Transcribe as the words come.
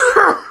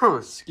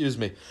Excuse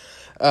me.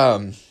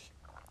 Welcome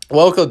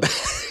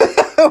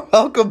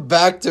welcome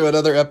back to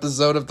another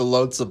episode of the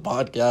Lonesome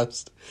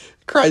podcast.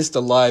 Christ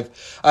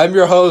alive. I'm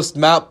your host,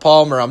 Matt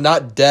Palmer. I'm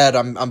not dead.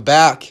 I'm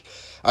back.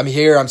 I'm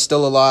here. I'm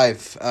still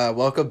alive.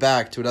 Welcome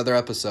back to another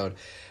episode.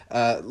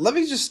 Let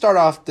me just start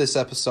off this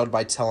episode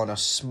by telling a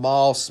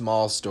small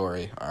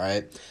story, all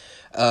right?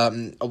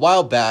 A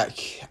while back,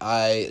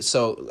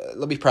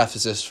 let me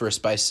preface this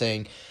first by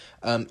saying,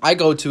 I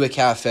go to a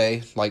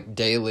cafe like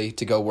daily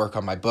to go work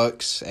on my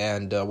books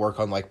and work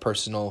on like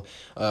personal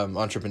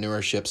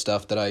entrepreneurship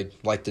stuff that I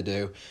like to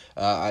do.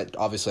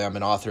 I'm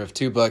an author of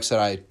 2 books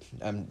that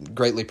I'm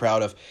greatly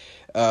proud of.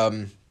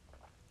 So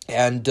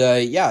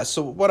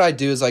what I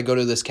do is I go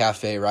to this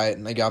cafe, right?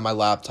 And I got my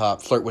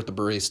laptop, flirt with the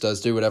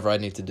baristas, do whatever I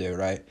need to do,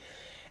 right?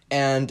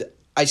 And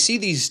I see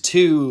these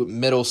 2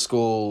 middle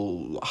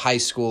school, high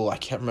school, I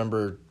can't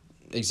remember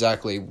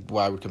exactly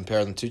what I would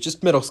compare them to,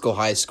 just middle school,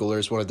 high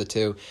schoolers, one of the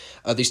 2.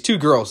 These 2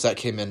 girls that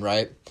came in,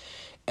 right?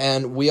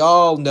 And we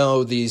all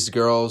know these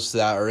girls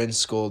that are in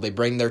school, they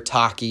bring their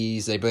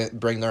Takis, they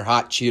bring their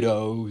hot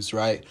Cheetos,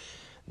 right?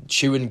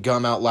 Chewing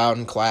gum out loud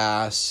in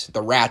class,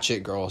 the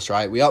ratchet girls,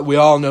 right? We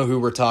all know who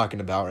we're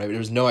talking about, right?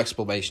 There's no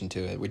explanation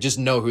to it. We just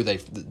know who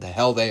the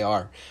hell they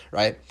are,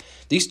 right?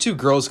 These 2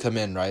 girls come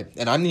in, right?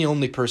 And I'm the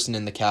only person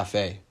in the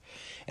cafe.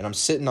 And I'm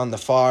sitting on the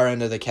far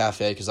end of the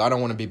cafe because I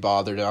don't want to be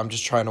bothered. I'm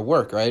just trying to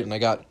work, right? And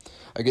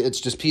it's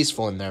just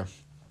peaceful in there.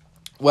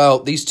 Well,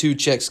 these 2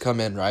 chicks come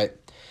in, right?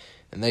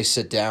 And they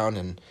sit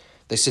down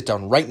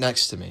right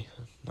next to me.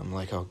 I'm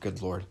like, oh,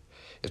 good Lord.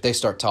 If they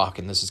start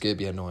talking, this is going to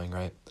be annoying,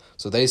 right?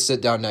 So they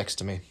sit down next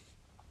to me.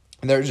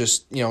 And they're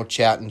just,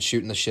 chatting,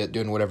 shooting the shit,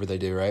 doing whatever they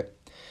do, right?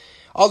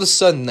 All of a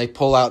sudden, they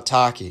pull out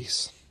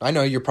Takis. I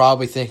know you're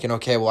probably thinking,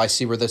 okay, well, I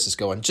see where this is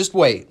going. Just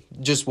wait.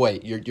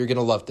 You're going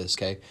to love this,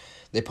 okay?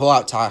 They pull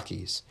out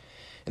Takis,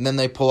 and then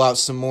they pull out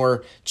some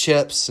more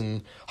chips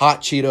and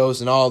hot Cheetos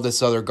and all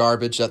this other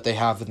garbage that they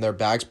have in their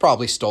bags.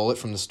 Probably stole it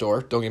from the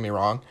store, don't get me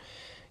wrong.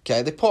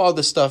 Okay, they pull all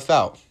this stuff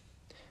out,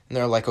 and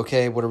they're like,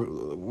 okay,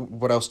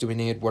 what else do we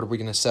need? What are we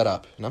going to set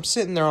up? And I'm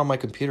sitting there on my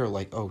computer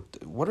like, oh,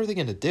 what are they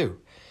going to do?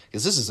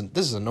 Because this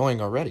is annoying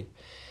already.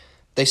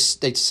 They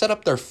set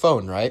up their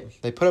phone, right?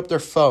 They put up their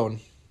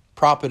phone,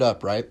 prop it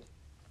up, right?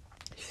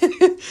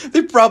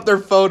 They prop their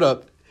phone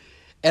up,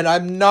 and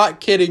I'm not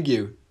kidding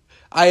you.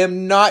 I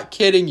am not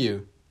kidding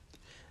you.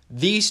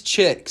 These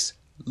chicks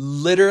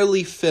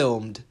literally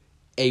filmed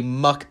a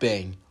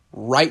mukbang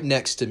right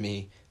next to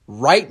me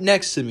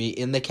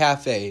in the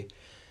cafe,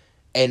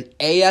 an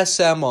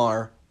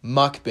ASMR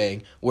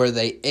mukbang where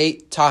they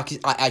ate Takis.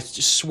 I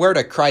swear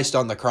to Christ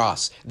on the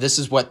cross, this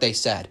is what they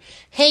said.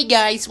 Hey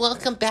guys,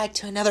 welcome back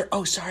to another,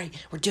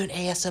 we're doing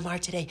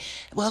ASMR today.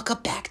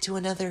 Welcome back to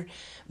another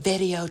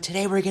video.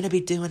 Today we're going to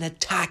be doing a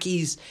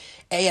Takis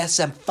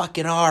ASM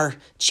fucking R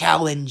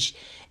challenge.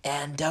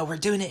 And we're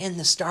doing it in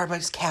the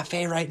Starbucks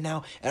cafe right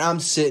now. And I'm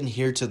sitting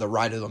here to the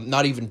right of them,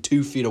 not even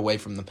 2 feet away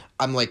from them.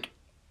 I'm like,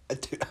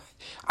 dude,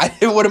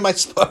 what am I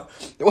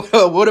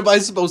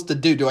supposed to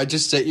do? Do I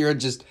just sit here and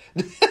just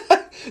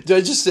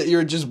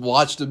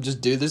watch them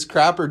just do this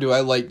crap, or do I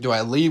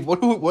leave?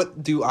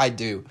 What do I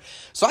do?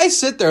 So I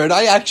sit there and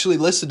I actually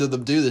listen to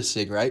them do this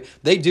thing, right?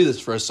 They do this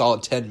for a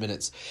solid 10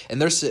 minutes,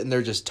 and they're sitting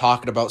there just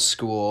talking about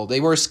school. They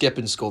were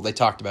skipping school. They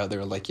talked about it. They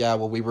were like, yeah,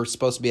 well, we were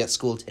supposed to be at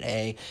school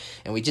today,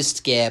 and we just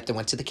skipped and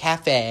went to the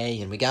cafe,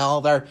 and we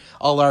got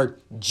all our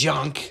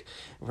junk.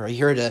 We're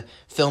here to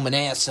film an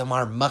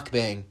ASMR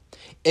mukbang.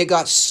 It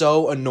got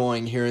so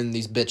annoying hearing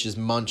these bitches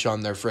munch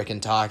on their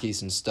frickin'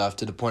 Takis and stuff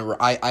to the point where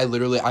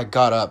I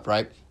got up,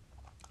 right?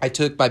 I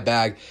took my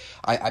bag.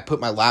 I put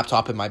my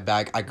laptop in my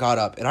bag. I got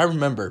up, and I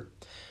remember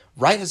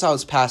right as I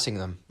was passing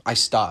them, I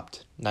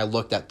stopped, and I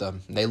looked at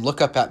them, and they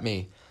look up at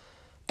me,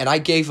 and I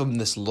gave them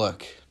this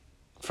look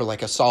for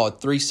like a solid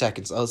 3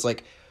 seconds. I was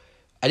like,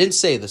 I didn't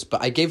say this,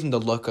 but I gave them the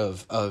look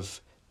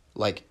of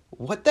like,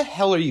 what the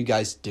hell are you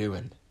guys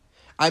doing?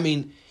 I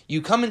mean,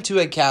 you come into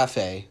a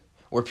cafe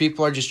where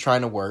people are just trying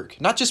to work.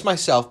 Not just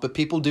myself, but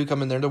people do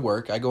come in there to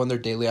work. I go in there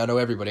daily. I know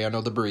everybody. I know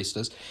the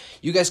baristas.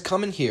 You guys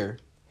come in here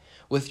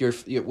with your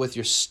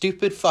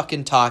stupid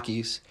fucking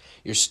Takis,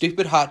 your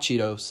stupid hot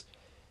Cheetos.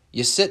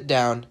 You sit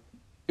down.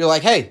 You're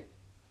like, hey,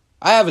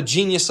 I have a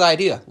genius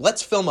idea.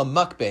 Let's film a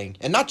mukbang.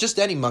 And not just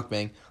any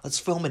mukbang. Let's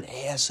film an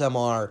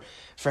ASMR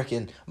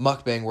freaking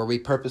mukbang where we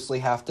purposely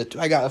have to...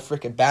 I got a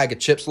freaking bag of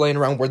chips laying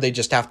around where they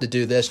just have to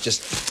do this.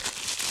 Just...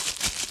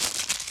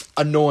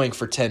 annoying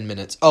for 10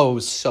 minutes. Oh, it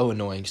was so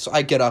annoying. So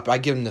I get up, I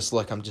give him this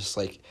look. I'm just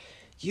like,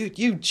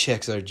 you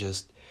chicks are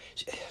just,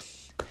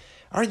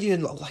 aren't you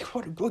in, like,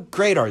 what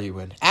grade are you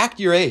in? Act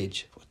your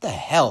age. What the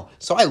hell?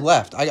 So I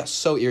left. I got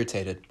so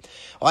irritated.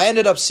 Well, I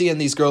ended up seeing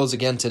these girls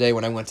again today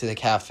when I went to the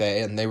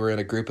cafe, and they were in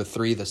a group of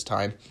 3 this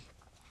time.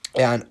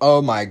 And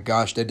oh my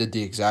gosh, they did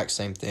the exact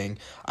same thing.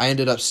 I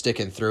ended up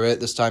sticking through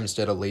it this time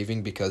instead of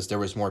leaving because there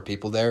was more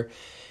people there.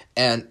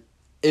 And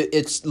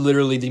it's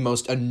literally the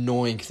most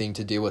annoying thing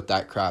to deal with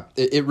that crap.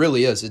 It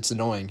really is. It's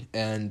annoying.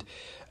 And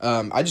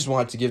I just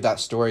wanted to give that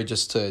story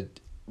just to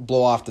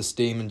blow off the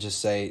steam and just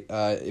say,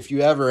 if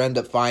you ever end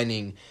up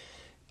finding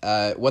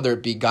whether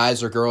it be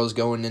guys or girls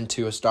going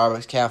into a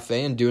Starbucks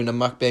cafe and doing a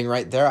mukbang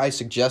right there, I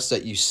suggest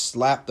that you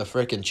slap the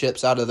frickin'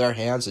 chips out of their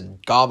hands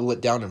and gobble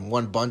it down in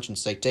one bunch and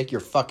say, take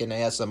your fucking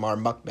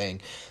ASMR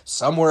mukbang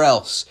somewhere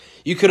else.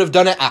 You could have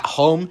done it at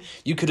home.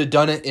 You could have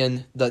done it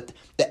in the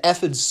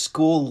effing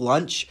school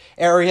lunch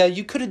area.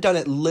 You could have done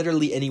it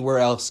literally anywhere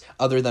else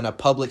other than a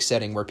public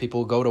setting where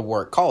people go to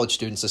work. College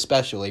students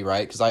especially,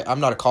 right? Because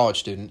I'm not a college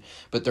student,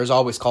 but there's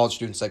always college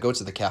students that go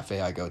to the cafe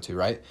I go to,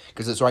 right?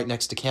 Because it's right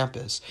next to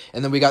campus.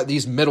 And then we got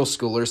these middle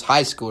schoolers,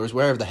 high schoolers,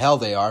 wherever the hell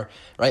they are,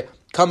 right?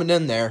 Coming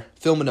in there,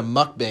 filming a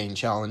mukbang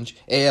challenge,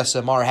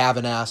 ASMR have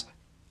an ass.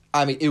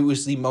 I mean, it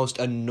was the most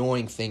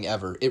annoying thing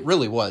ever. It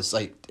really was.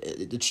 Like,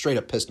 it straight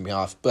up pissed me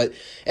off. But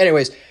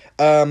anyways,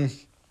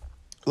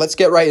 let's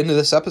get right into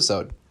this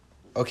episode.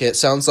 Okay, it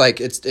sounds like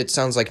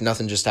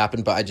nothing just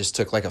happened, but I just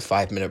took like a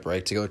 5-minute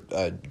break to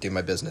go do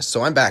my business.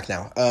 So I'm back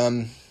now.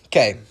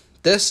 Okay,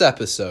 this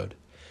episode,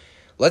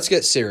 let's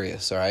get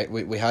serious, all right?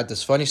 We had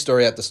this funny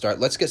story at the start.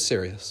 Let's get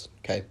serious,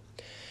 okay?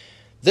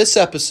 This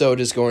episode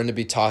is going to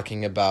be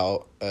talking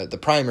about, the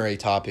primary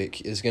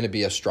topic is going to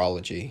be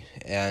astrology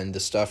and the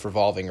stuff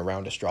revolving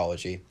around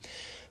astrology.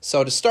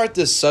 So to start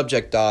this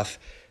subject off,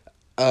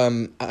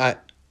 what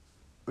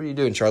are you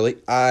doing, Charlie?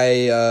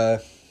 I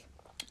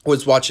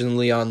was watching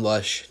Leon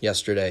Lush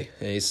yesterday,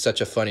 and he's such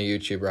a funny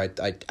YouTuber.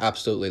 I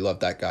absolutely love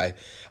that guy.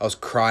 I was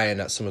crying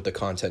at some of the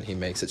content he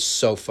makes. It's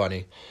so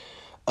funny.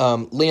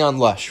 Leon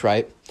Lush,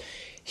 right?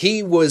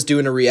 He was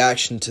doing a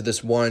reaction to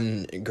this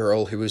one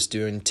girl who was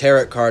doing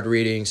tarot card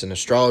readings and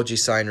astrology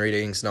sign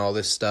readings and all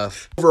this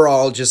stuff.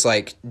 Overall, just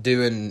like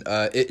doing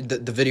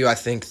the video I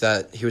think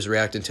that he was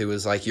reacting to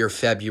was like your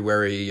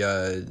February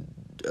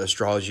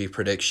astrology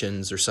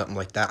predictions or something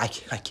like that.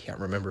 I can't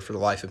remember for the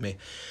life of me.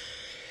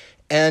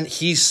 And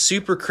he's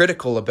super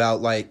critical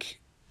about like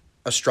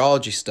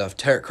astrology stuff,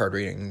 tarot card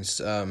readings,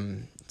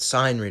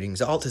 sign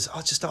readings, all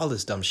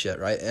this dumb shit,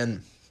 right?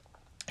 And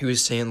he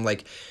was saying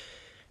like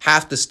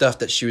half the stuff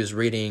that she was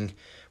reading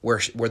where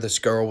this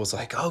girl was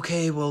like,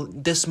 okay, well,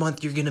 this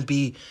month you're going to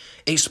be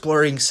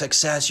exploring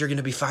success. You're going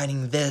to be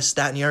finding this,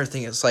 that, and the other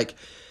thing. It's like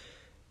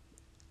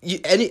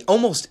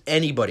almost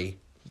anybody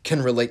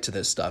can relate to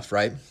this stuff,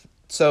 right?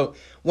 So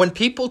when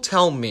people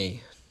tell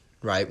me,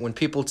 right,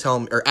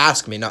 or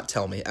ask me, not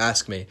tell me,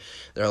 ask me,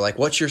 they're like,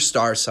 what's your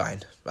star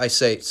sign? I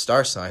say,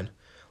 star sign?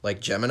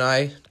 Like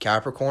Gemini,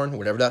 Capricorn,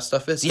 whatever that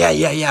stuff is?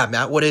 Yeah,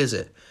 Matt, what is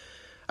it?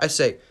 I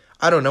say,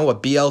 I don't know, a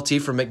BLT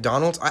from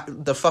McDonald's?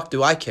 The fuck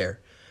do I care?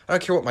 I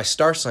don't care what my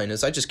star sign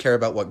is. I just care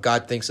about what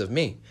God thinks of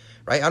me,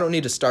 right? I don't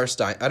need a star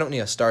sign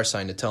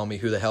to tell me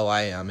who the hell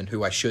I am and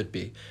who I should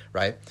be,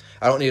 right?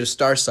 I don't need a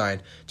star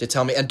sign to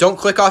tell me, and don't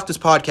click off this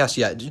podcast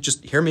yet.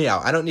 Just hear me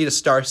out. I don't need a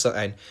star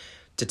sign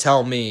to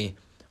tell me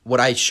what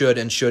I should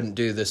and shouldn't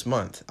do this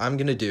month. I'm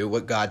going to do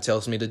what God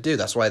tells me to do.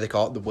 That's why they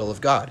call it the will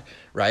of God,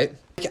 right?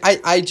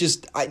 I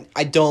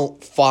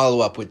don't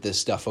follow up with this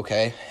stuff,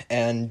 okay?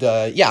 And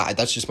yeah,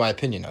 that's just my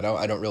opinion. I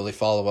don't really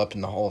follow up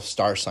in the whole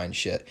star sign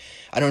shit.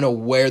 I don't know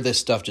where this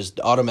stuff just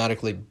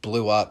automatically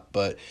blew up,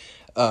 but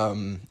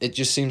it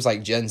just seems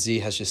like Gen Z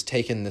has just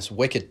taken this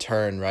wicked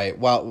turn, right?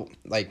 Well,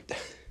 like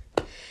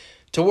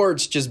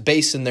towards just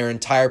basing their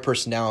entire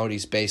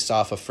personalities based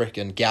off a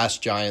freaking gas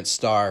giant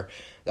star.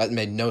 That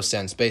made no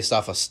sense, based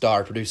off a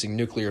star producing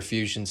nuclear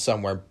fusion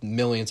somewhere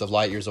millions of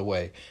light years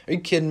away. Are you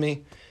kidding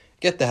me?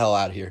 Get the hell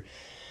out of here.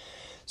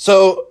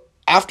 So,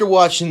 after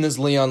watching this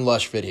Leon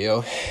Lush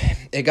video,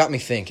 it got me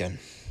thinking,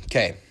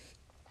 okay,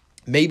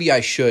 maybe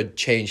I should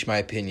change my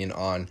opinion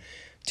on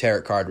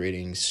tarot card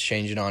readings,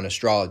 change it on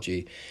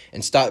astrology,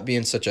 and stop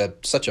being such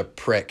a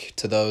prick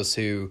to those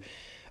who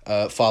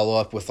follow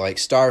up with like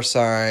star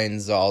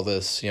signs, all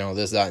this,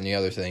 this, that, and the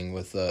other thing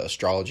with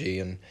astrology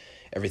and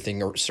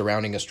everything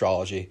surrounding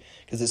astrology,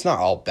 because it's not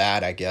all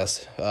bad, I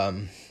guess.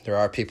 There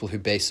are people who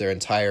base their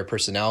entire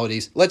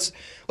personalities. Let's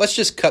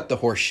just cut the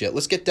horse shit.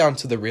 Let's get down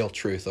to the real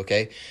truth,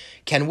 okay?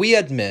 Can we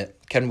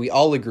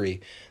all agree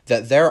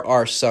that there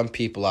are some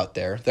people out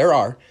there,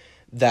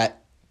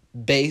 that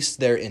base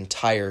their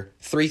entire,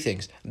 three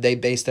things. They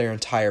base their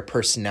entire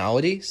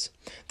personalities,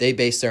 they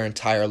base their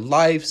entire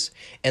lives,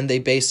 and they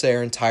base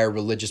their entire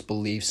religious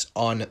beliefs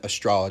on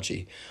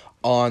astrology,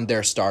 on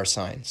their star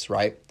signs,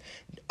 right?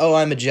 Oh,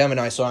 I'm a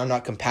Gemini, so I'm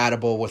not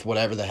compatible with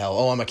whatever the hell.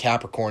 Oh, I'm a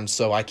Capricorn,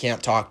 so I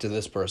can't talk to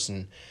this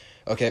person.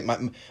 Okay,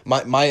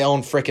 my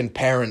own freaking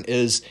parent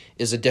is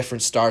a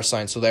different star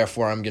sign, so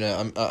therefore I'm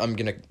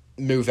gonna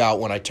move out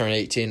when I turn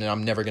 18, and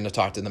I'm never gonna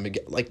talk to them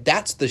again. Like,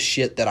 that's the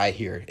shit that I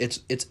hear.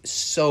 It's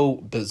so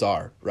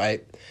bizarre,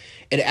 right?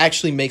 It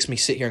actually makes me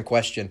sit here and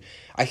question.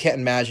 I can't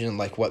imagine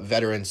like what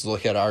veterans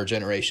look at our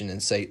generation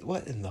and say,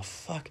 "What in the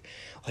fuck?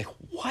 Like,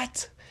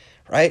 what?"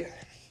 Right?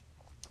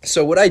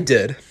 So what I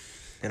did.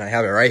 And I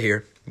have it right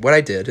here. What I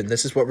did, and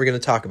this is what we're going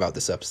to talk about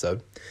this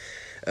episode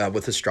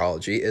with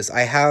astrology, is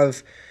I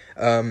have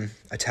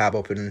a tab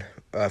open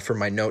for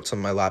my notes on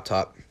my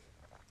laptop.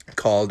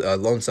 called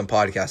Lonesome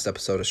Podcast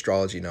episode,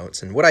 Astrology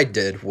Notes. And what I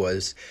did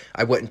was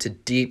I went into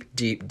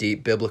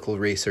deep biblical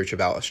research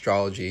about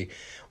astrology,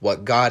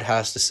 what God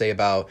has to say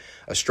about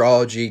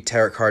astrology,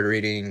 tarot card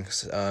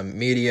readings,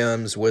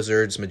 mediums,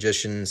 wizards,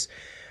 magicians,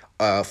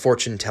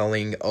 fortune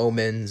telling,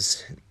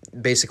 omens,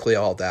 basically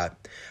all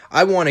that.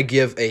 I want to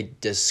give a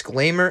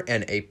disclaimer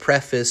and a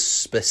preface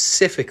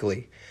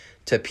specifically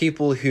to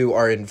people who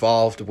are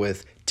involved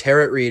with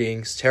tarot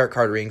readings, tarot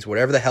card readings,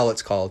 whatever the hell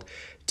it's called,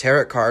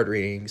 tarot card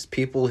readings,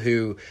 people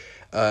who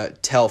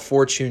tell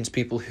fortunes,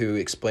 people who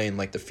explain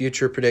like the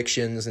future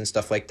predictions and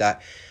stuff like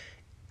that.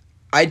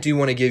 I do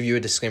want to give you a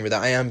disclaimer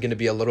that I am going to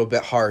be a little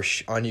bit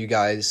harsh on you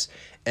guys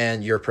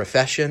and your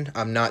profession.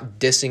 I'm not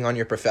dissing on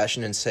your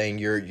profession and saying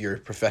your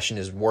profession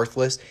is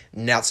worthless.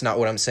 And that's not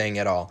what I'm saying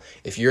at all.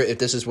 If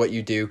this is what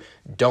you do,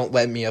 don't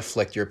let me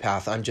afflict your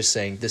path. I'm just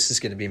saying this is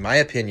going to be my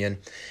opinion,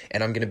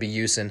 and I'm going to be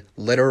using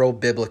literal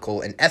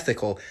biblical and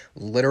ethical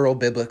literal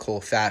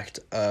biblical fact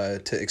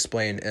to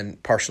explain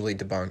and partially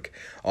debunk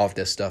all of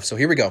this stuff. So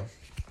here we go.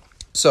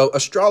 So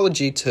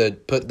astrology, to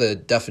put the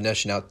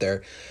definition out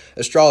there,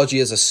 astrology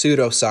is a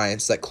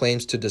pseudoscience that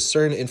claims to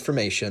discern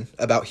information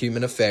about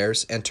human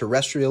affairs and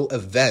terrestrial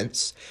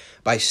events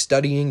by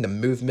studying the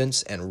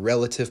movements and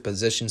relative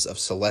positions of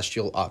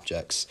celestial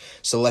objects.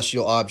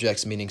 Celestial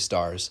objects meaning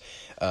stars.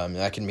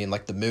 That can mean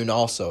like the moon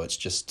also. It's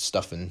just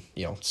stuff in,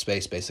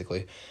 space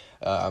basically.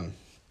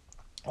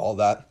 All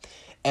that.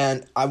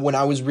 And when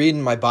I was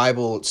reading my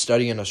Bible,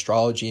 studying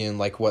astrology and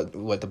like what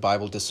the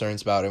Bible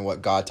discerns about and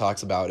what God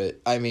talks about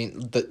it, I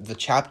mean, the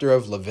chapter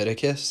of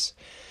Leviticus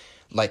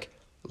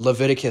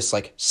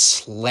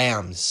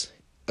slams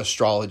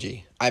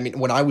astrology. I mean,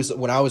 when I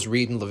was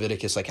reading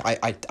Leviticus, like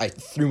I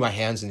threw my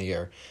hands in the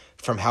air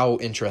from how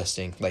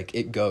interesting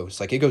it goes.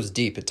 Like it goes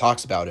deep. It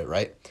talks about it,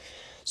 right?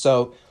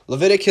 So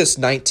Leviticus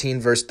 19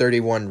 verse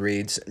 31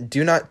 reads,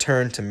 "Do not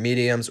turn to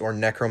mediums or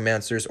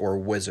necromancers or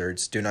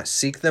wizards. Do not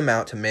seek them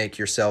out to make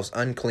yourselves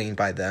unclean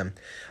by them.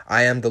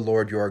 I am the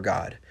Lord your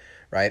God."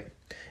 Right?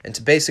 And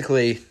to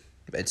basically,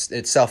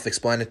 it's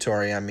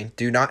self-explanatory. I mean,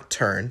 do not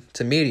turn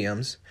to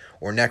mediums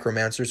or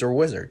necromancers or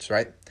wizards,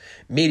 right?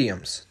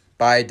 Mediums,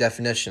 by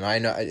definition, I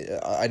know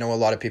a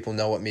lot of people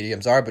know what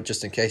mediums are, but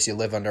just in case you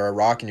live under a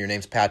rock and your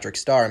name's Patrick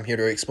Starr, I'm here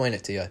to explain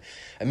it to you.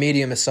 A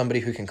medium is somebody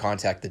who can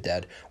contact the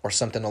dead or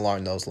something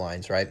along those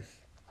lines, right?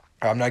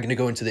 I'm not going to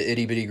go into the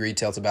itty-bitty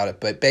details about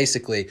it, but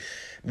basically,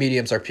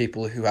 mediums are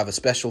people who have a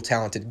special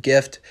talented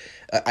gift.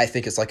 I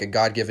think it's like a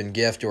God-given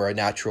gift or a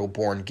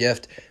natural-born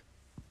gift,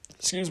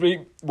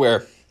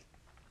 where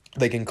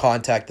they can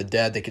contact the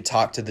dead, they can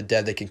talk to the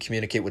dead, they can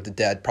communicate with the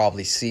dead,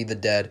 probably see the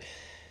dead,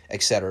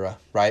 etc.,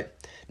 right?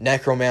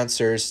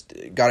 Necromancers,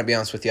 gotta be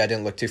honest with you, I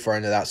didn't look too far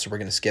into that, so we're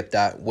gonna skip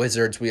that.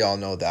 Wizards, we all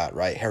know that,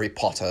 right? Harry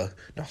Potter.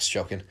 No, just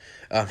joking.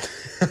 I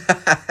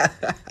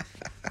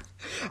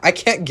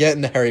can't get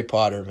into Harry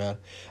Potter, man.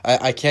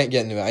 I can't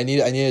get into it. I need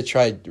to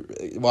try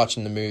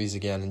watching the movies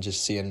again and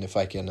just seeing if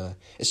I can.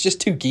 It's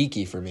just too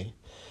geeky for me.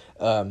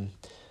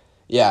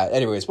 Yeah,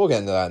 anyways, we'll get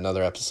into that in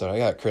another episode. I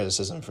got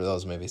criticism for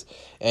those movies.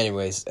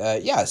 Anyways,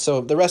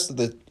 so the rest of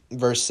the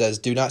verse says,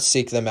 "Do not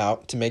seek them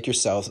out to make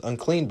yourselves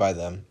unclean by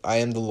them. I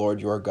am the Lord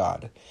your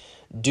God."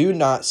 Do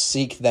not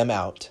seek them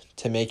out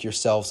to make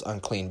yourselves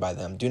unclean by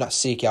them. Do not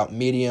seek out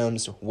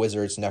mediums,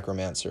 wizards,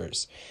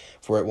 necromancers,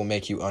 for it will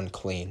make you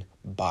unclean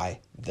by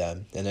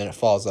them. And then it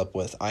follows up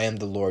with, "I am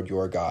the Lord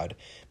your God,"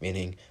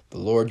 meaning the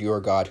Lord your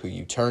God who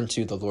you turn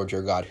to, the Lord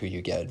your God who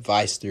you get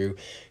advice through,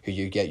 who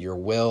you get your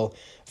will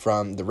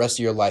from the rest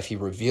of your life. He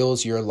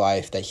reveals your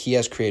life that he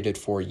has created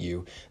for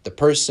you. The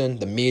person,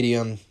 the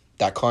medium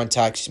that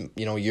contacts,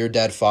 your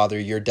dead father,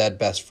 your dead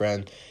best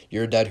friend,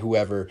 your dead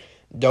whoever,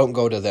 don't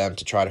go to them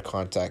to try to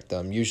contact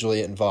them.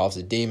 Usually it involves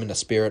a demon, a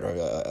spirit,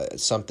 or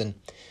something.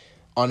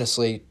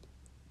 Honestly,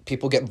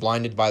 people get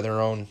blinded by their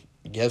own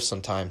gifts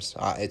sometimes.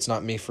 It's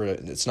not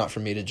for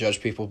me to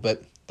judge people,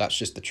 but that's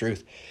just the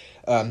truth.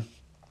 The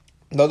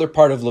other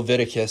part of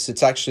Leviticus,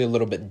 it's actually a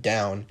little bit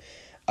down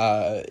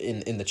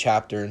in the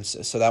chapter, and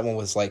so that one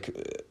was like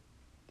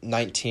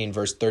 19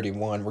 verse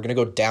 31. We're going to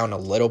go down a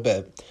little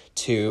bit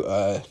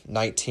to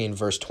 19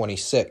 verse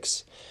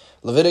 26.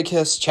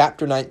 Leviticus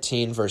chapter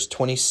 19 verse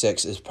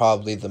 26 is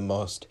probably the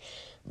most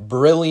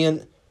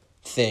brilliant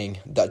thing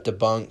that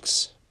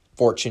debunks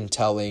fortune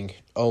telling,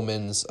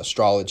 omens,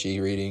 astrology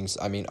readings.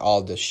 I mean,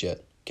 all this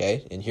shit.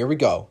 Okay, and here we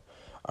go.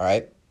 All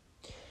right.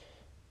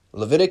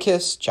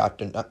 Leviticus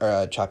chapter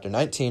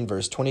 19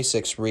 verse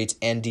 26 reads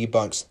and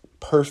debunks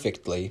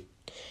perfectly,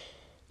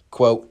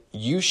 quote,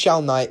 "You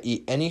shall not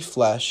eat any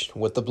flesh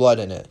with the blood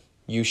in it.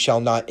 You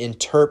shall not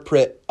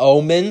interpret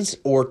omens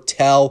or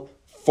tell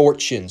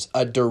fortunes."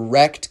 A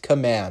direct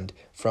command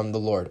from the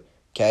Lord.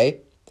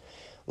 Okay?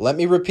 Let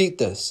me repeat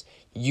this.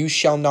 You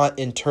shall not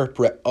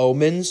interpret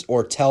omens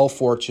or tell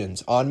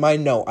fortunes. On my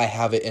note, I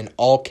have it in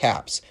all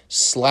caps,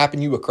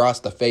 slapping you across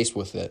the face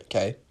with it,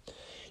 okay?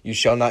 You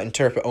shall not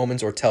interpret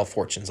omens or tell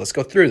fortunes. Let's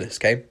go through this,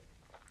 okay?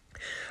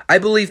 I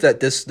believe that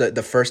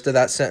the first of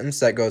that sentence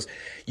that goes,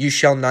 "You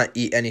shall not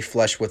eat any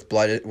flesh with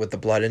the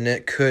blood in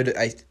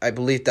it," I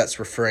believe that's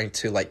referring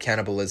to like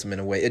cannibalism in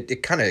a way.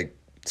 It kind of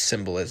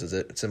symbolizes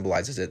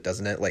it,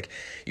 doesn't it? Like,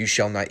 you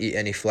shall not eat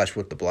any flesh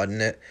with the blood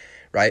in it,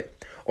 right?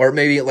 Or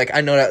maybe like,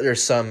 I know that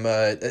there's some,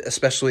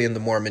 especially in the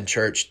Mormon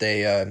church,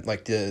 they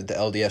like the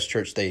LDS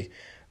church, they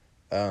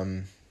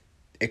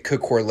it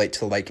could correlate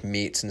to like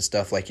meats and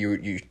stuff. Like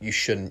you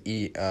shouldn't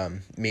eat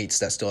meats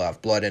that still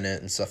have blood in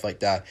it and stuff like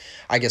that.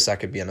 I guess that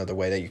could be another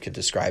way that you could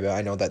describe it.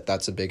 I know that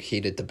that's a big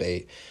heated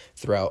debate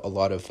throughout a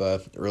lot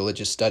of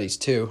religious studies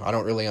too. I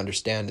don't really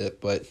understand it,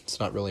 but it's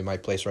not really my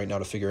place right now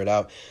to figure it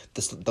out.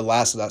 The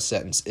last of that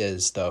sentence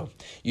is, though,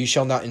 "You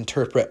shall not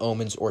interpret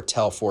omens or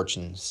tell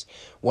fortunes."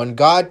 When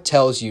God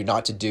tells you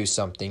not to do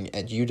something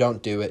and you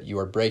don't do it, you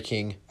are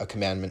breaking a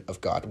commandment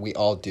of God. We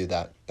all do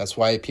that. That's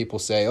why people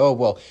say, "Oh,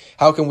 well,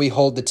 how can we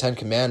hold the 10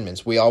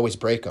 commandments? We always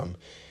break them."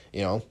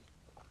 You know,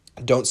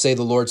 don't say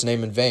the Lord's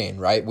name in vain,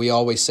 right? We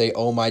always say,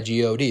 "Oh my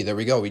God." There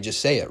we go. We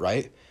just say it,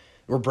 right?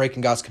 We're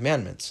breaking God's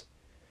commandments.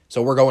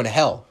 So we're going to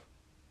hell.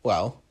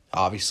 Well,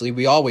 obviously,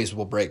 we always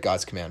will break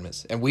God's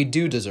commandments, and we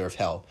do deserve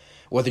hell.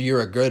 Whether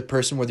you're a good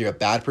person, whether you're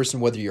a bad person,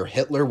 whether you're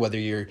Hitler, whether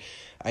you're,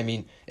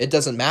 it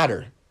doesn't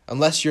matter.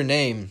 Unless your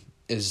name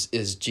is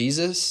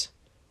Jesus,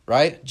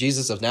 right?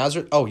 Jesus of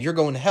Nazareth. Oh, you're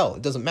going to hell.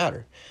 It doesn't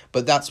matter.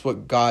 But that's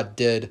what God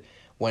did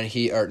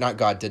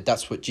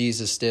that's what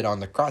Jesus did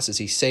on the cross, is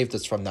he saved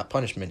us from that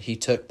punishment. He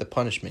took the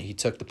punishment. He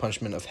took the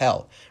punishment of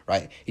hell,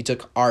 right? He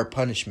took our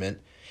punishment.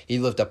 He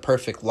lived a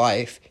perfect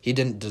life. He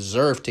didn't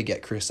deserve to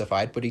get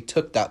crucified, but he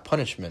took that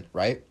punishment,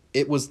 right?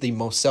 It was the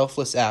most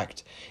selfless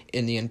act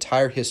in the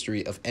entire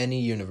history of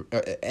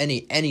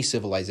any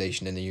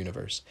civilization in the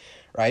universe,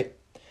 right?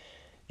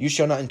 You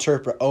shall not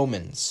interpret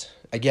omens.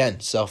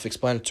 Again,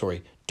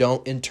 self-explanatory.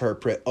 Don't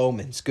interpret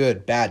omens.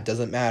 Good, bad,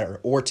 doesn't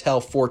matter. Or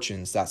tell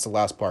fortunes. That's the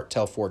last part.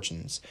 Tell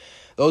fortunes.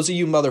 Those of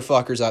you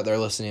motherfuckers out there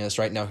listening to this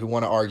right now who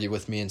want to argue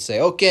with me and say,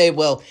 "Okay,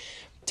 well,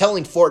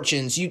 telling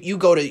fortunes, you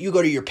go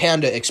to your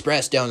Panda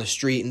Express down the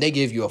street and they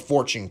give you a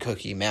fortune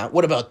cookie, man.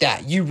 What about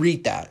that? You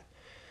read that."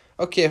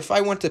 Okay, if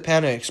I went to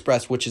Panda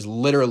Express, which is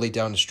literally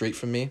down the street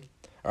from me,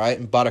 all right,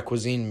 and bought a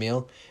cuisine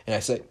meal, and I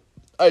say,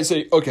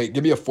 "Okay,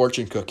 give me a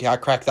fortune cookie." I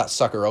crack that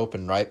sucker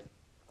open, right?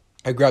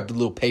 I grab the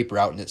little paper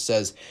out and it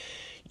says,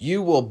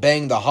 "You will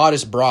bang the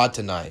hottest broad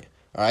tonight."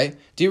 All right?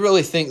 Do you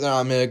really think that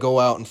I'm going to go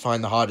out and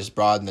find the hottest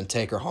broad and then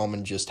take her home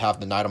and just have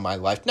the night of my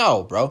life?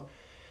 No, bro.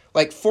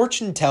 Like,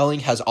 fortune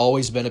telling has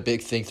always been a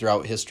big thing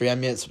throughout history.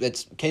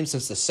 It's came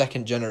since the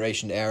second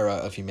generation era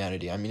of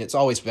humanity. It's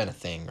always been a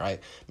thing, right?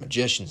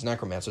 Magicians,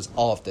 necromancers,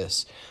 all of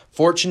this.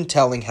 Fortune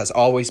telling has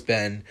always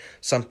been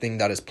something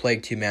that has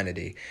plagued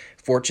humanity.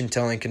 Fortune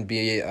telling can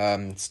be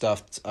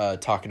stuff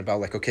talking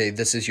about, like, okay,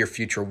 this is your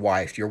future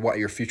wife.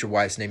 Your future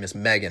wife's name is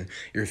Megan.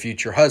 Your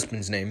future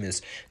husband's name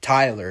is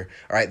Tyler.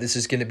 All right, this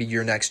is going to be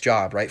your next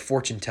job, right?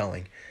 Fortune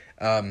telling.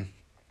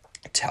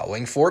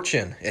 Telling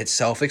fortune. It's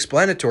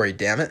self-explanatory,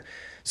 damn it.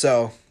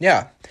 So,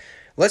 yeah.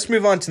 Let's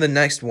move on to the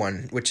next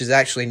one, which is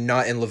actually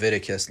not in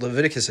Leviticus.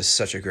 Leviticus is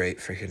such a great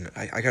freaking...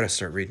 I gotta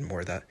start reading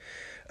more of that.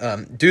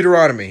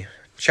 Deuteronomy,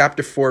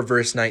 chapter 4,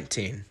 verse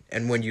 19.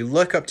 "And when you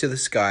look up to the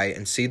sky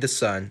and see the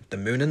sun, the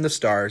moon, and the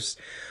stars,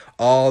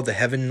 all the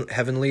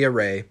heavenly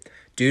array,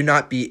 do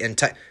not be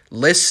enticed."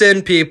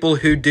 Listen, people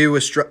who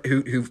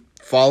who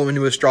follow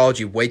into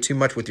astrology way too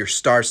much with your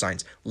star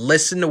signs.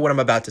 Listen to what I'm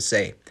about to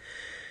say.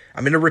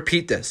 I'm going to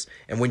repeat this.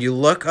 "And when you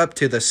look up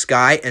to the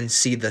sky and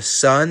see the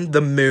sun, the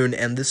moon,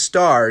 and the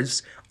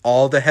stars,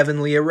 all the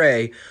heavenly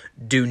array,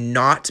 do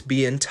not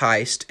be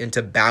enticed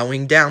into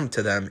bowing down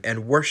to them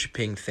and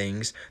worshiping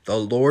things the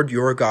Lord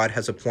your God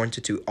has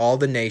appointed to all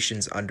the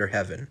nations under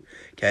heaven."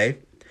 Okay?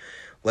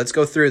 Let's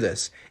go through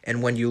this.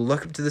 "And when you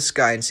look up to the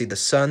sky and see the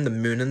sun, the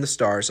moon, and the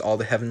stars, all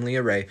the heavenly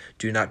array,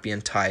 do not be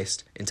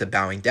enticed into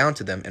bowing down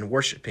to them and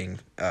worshiping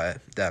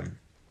them."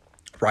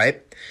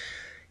 Right?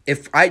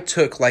 If I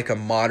took like a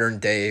modern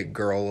day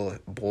girl,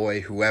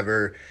 boy,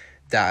 whoever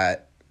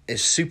that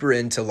is super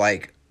into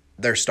like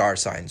their star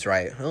signs,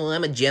 right? "Oh,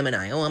 I'm a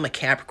Gemini. Oh, I'm a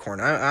Capricorn.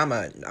 I'm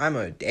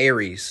a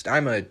Aries.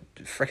 I'm a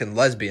freaking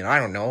lesbian. I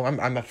don't know.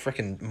 I'm a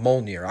freaking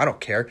Molnir. I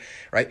don't care,"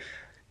 right?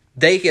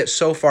 They get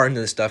so far into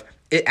this stuff.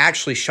 It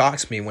actually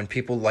shocks me when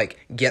people like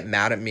get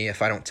mad at me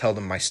if I don't tell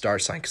them my star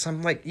sign, because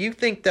I'm like, you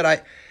think that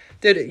I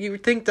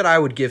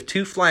would give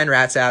two flying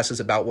rats' asses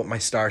about what my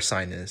star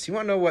sign is? You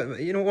want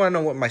to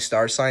know what my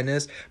star sign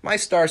is? My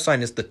star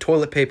sign is the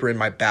toilet paper in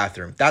my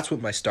bathroom. That's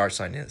what my star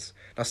sign is.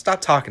 Now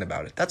stop talking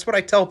about it. That's what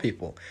I tell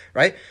people,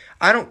 right?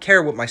 I don't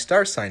care what my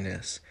star sign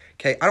is.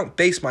 Okay, I don't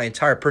base my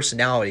entire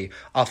personality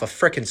off a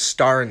frickin'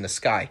 star in the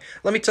sky.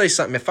 Let me tell you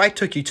something. If I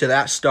took you to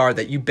that star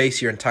that you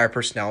base your entire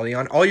personality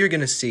on, all you're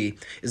going to see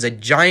is a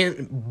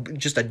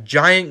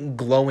giant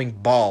glowing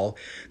ball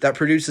that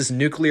produces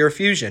nuclear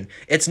fusion.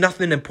 It's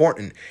nothing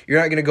important.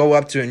 You're not going to go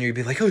up to it and you'll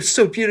be like, "Oh, it's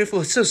so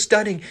beautiful. It's so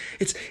stunning.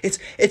 It's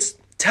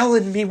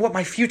telling me what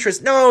my future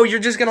is." No, you're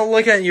just going to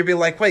look at it and you'll be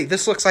like, "Wait,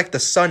 this looks like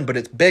the sun, but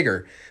it's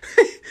bigger."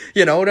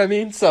 You know what I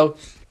mean? So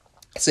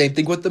Same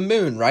thing with the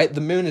moon, right?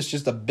 The moon is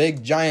just a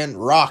big giant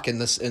rock in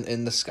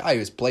the sky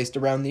who's placed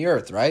around the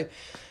earth, right?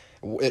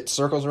 It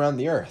circles around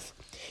the earth.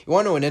 You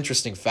want to know an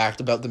interesting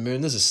fact about the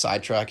moon? This is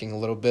sidetracking a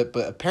little bit,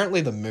 but apparently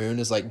the moon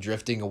is like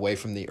drifting away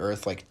from the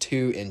earth like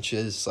 2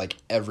 inches like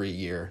every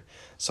year.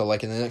 So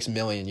like in the next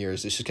million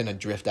years, it's just going to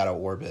drift out of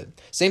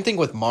orbit. Same thing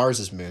with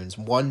Mars's moons.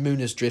 One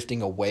moon is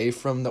drifting away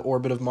from the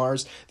orbit of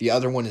Mars. The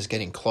other one is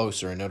getting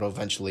closer, and it'll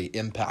eventually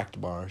impact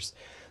Mars.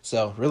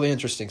 So really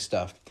interesting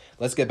stuff.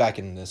 Let's get back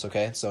into this,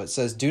 okay? So it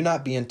says, do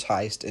not be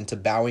enticed into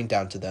bowing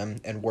down to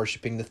them and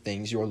worshiping the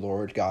things your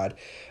Lord God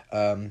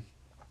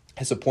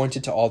has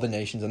appointed to all the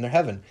nations under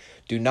heaven.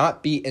 Do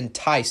not be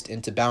enticed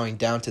into bowing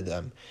down to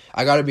them.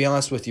 I got to be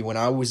honest with you. When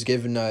I was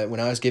giving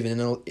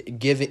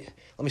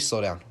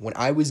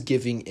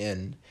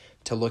in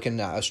to looking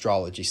at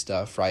astrology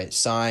stuff, right?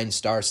 Signs,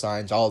 star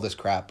signs, all this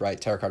crap, right?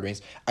 Tarot card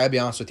readings. I got to be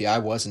honest with you. I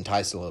was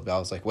enticed a little bit. I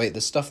was like, wait,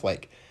 this stuff,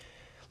 like,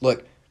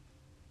 look,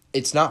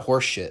 it's not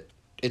horse shit.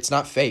 It's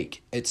not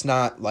fake. It's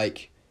not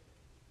like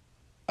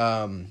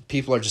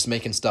people are just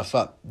making stuff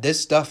up. This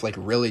stuff like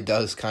really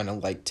does kind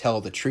of like tell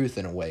the truth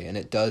in a way, and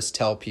it does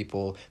tell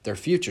people their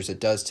futures. It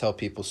does tell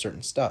people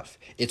certain stuff.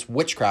 It's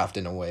witchcraft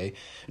in a way.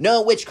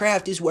 No,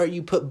 witchcraft is where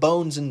you put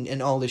bones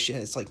and all this shit.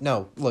 It's like,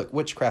 no, look,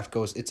 witchcraft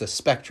it's a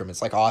spectrum.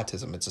 It's like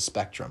autism. It's a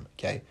spectrum,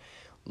 okay?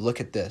 Look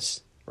at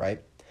this,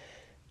 right?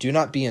 Do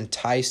not be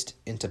enticed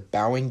into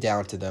bowing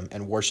down to them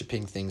and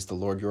worshiping things the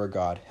Lord your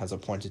God has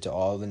appointed to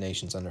all the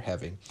nations under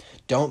heaven.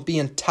 Don't be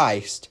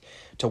enticed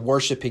to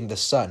worshiping the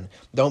sun.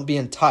 Don't be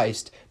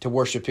enticed to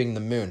worshiping the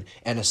moon.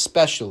 And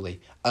especially,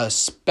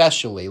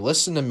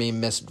 listen to me,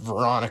 Miss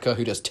Veronica,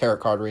 who does tarot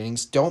card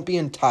readings, don't be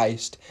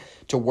enticed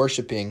to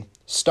worshiping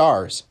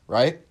stars,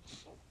 right?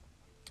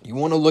 You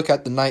want to look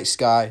at the night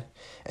sky,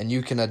 and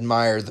you can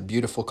admire the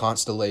beautiful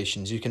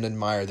constellations. You can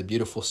admire the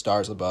beautiful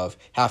stars above.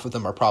 Half of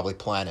them are probably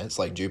planets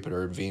like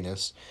Jupiter,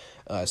 Venus,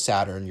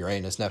 Saturn,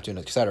 Uranus, Neptune,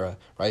 etc.,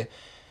 right?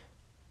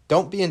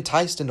 Don't be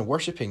enticed into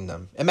worshiping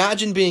them.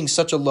 Imagine being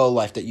such a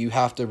lowlife that you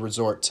have to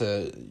resort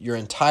to your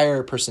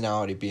entire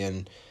personality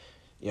being,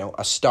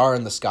 a star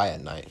in the sky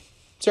at night.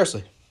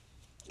 Seriously.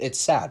 It's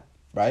sad,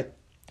 right?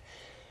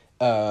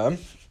 The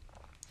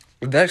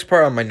next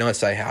part on my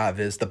notes I have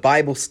is the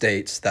Bible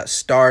states that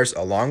stars,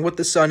 along with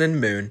the sun and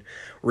moon,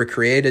 were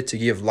created to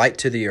give light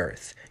to the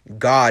earth.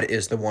 God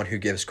is the one who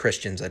gives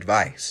Christians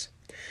advice.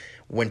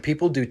 When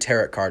people do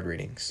tarot card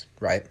readings,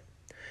 right,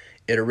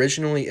 it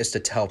originally is to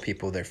tell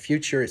people their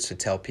future. It's to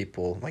tell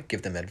people, like,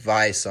 give them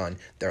advice on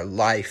their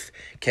life.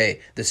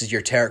 Okay, this is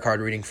your tarot card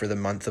reading for the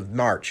month of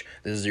March.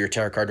 This is your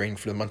tarot card reading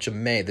for the month of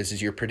May. This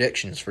is your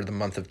predictions for the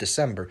month of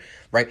December,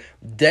 right?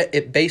 That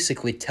it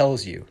basically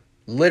tells you,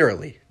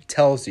 literally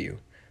tells you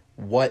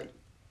what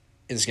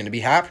is going to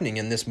be happening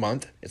in this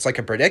month. It's like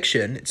a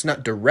prediction. It's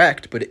not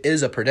direct, but it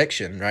is a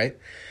prediction, right?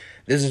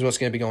 This is what's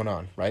going to be going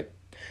on, right?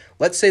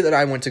 Let's say that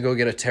I went to go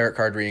get a tarot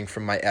card reading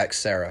from my ex,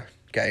 Sarah,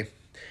 okay?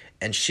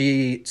 And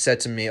she said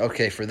to me,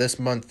 okay, for this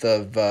month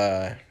of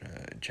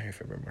January,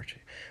 February, March.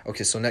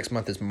 Okay, so next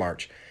month is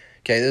March.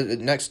 Okay,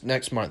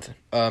 next month.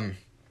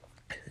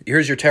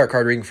 Here's your tarot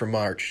card reading for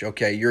March.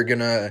 Okay, you're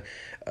gonna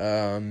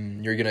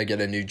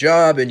get a new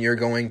job, and you're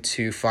going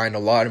to find a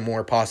lot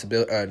more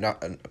possibility. You're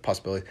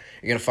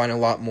gonna find a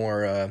lot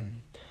more,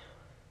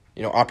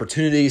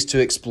 opportunities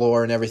to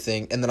explore and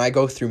everything. And then I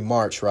go through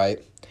March,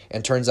 right?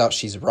 And turns out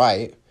she's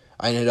right.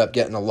 I ended up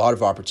getting a lot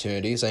of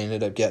opportunities. I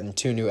ended up getting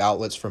 2 new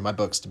outlets for my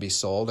books to be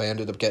sold. I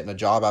ended up getting a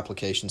job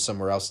application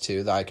somewhere else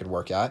too that I could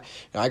work at.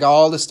 And I got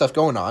all this stuff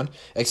going on,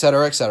 et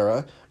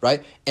cetera,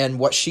 right? And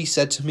what she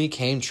said to me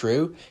came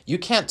true. You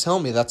can't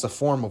tell me that's a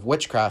form of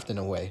witchcraft in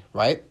a way,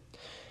 right?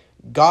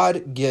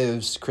 God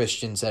gives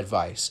Christians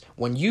advice.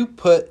 When you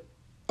put,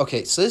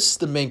 okay, so this is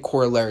the main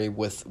corollary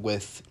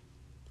with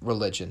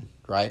religion,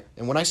 right?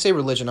 And when I say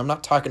religion, I'm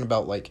not talking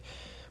about like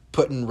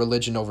putting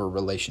religion over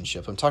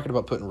relationship. I'm talking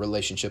about putting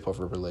relationship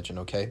over religion,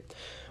 okay?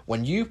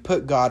 When you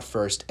put God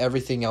first,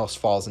 everything else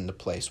falls into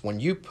place. When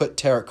you put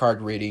tarot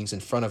card readings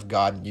in front of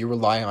God, you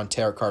rely on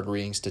tarot card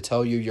readings to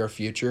tell you your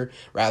future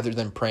rather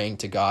than praying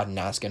to God and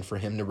asking for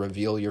him to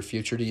reveal your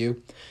future to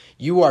you.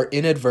 You are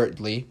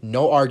inadvertently,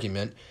 no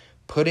argument,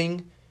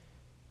 putting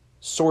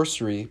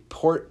sorcery,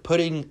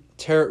 putting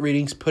tarot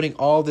readings, putting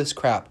all this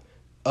crap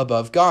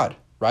above God,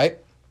 right?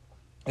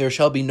 There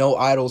shall be no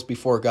idols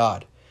before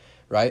God,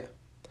 right?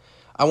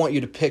 I want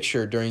you to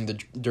picture during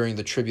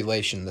the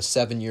tribulation, the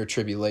 7-year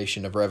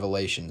tribulation of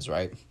Revelations,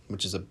 right?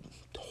 Which is a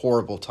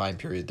horrible time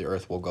period the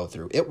earth will go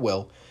through. It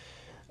will,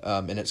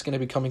 and it's going to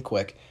be coming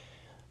quick.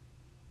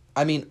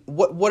 I mean,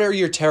 what are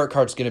your tarot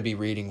cards going to be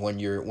reading when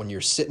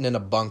you're sitting in a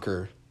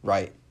bunker,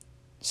 right?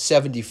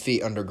 70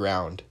 feet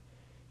underground,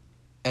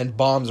 and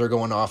bombs are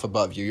going off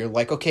above you. You're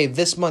like, okay,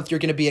 this month you're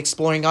going to be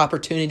exploring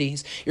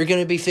opportunities. You're going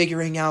to be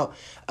figuring out,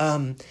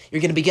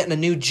 you're going to be getting a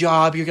new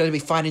job. You're going to be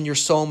finding your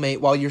soulmate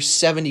while you're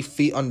 70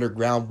 feet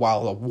underground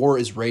while a war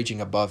is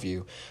raging above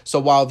you. So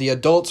while the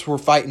adults were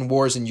fighting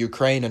wars in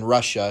Ukraine and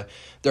Russia,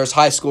 there's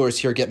high schoolers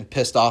here getting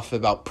pissed off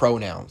about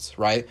pronouns,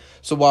 right?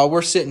 So while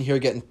we're sitting here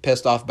getting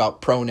pissed off about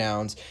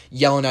pronouns,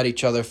 yelling at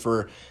each other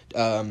for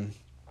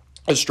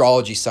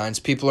astrology signs,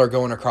 people are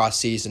going across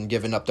seas and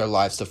giving up their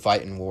lives to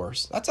fight in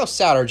wars. That's how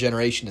sad our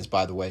generation is,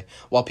 by the way.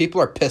 While people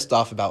are pissed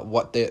off about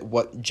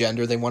what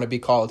gender they want to be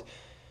called,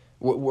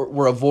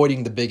 we're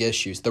avoiding the big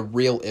issues, the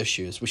real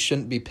issues. We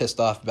shouldn't be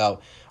pissed off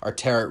about our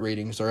tarot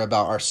readings or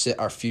about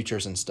our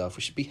futures and stuff.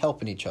 We should be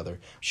helping each other.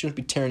 We shouldn't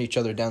be tearing each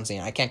other down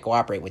saying, I can't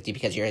cooperate with you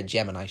because you're a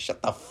Gemini.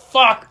 Shut the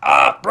fuck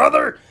up,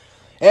 brother!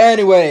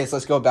 Anyways,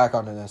 let's go back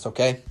onto this,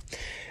 okay?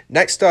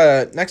 Next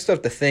up,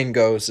 the thing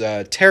goes,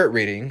 tarot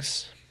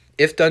readings,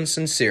 if done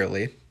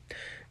sincerely,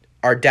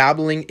 are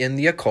dabbling in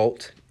the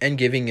occult and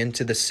giving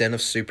into the sin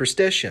of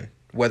superstition.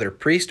 Whether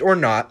priest or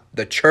not,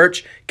 the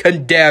church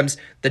condemns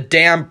the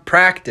damn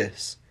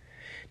practice.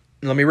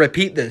 Let me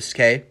repeat this,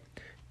 okay?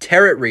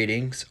 Tarot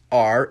readings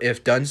are,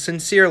 if done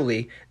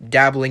sincerely,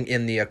 dabbling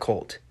in the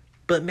occult.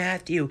 But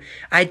Matthew,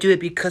 I do it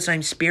because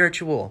I'm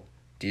spiritual.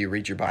 Do you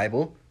read your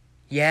Bible?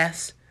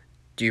 Yes.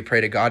 Do you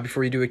pray to God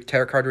before you do a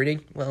tarot card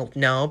reading? Well,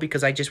 no,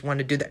 because I just want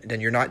to do that.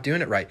 Then you're not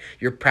doing it right.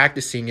 You're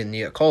practicing in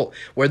the occult.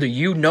 Whether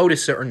you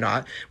notice it or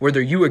not,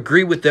 whether you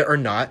agree with it or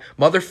not,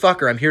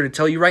 motherfucker, I'm here to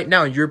tell you right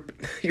now, you're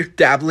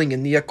dabbling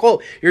in the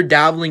occult. You're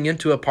dabbling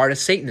into a part of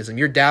Satanism.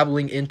 You're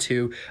dabbling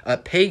into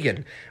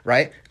paganism,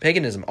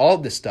 all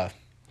of this stuff.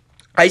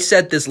 I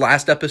said this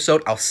last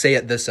episode, I'll say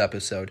it this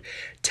episode.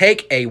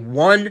 Take a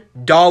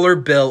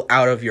 $1 bill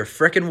out of your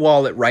frickin'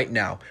 wallet right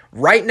now.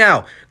 Right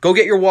now, go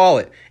get your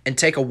wallet and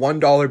take a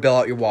 $1 bill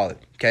out your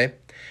wallet, okay?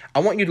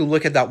 I want you to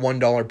look at that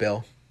 $1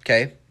 bill,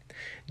 okay?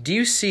 Do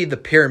you see the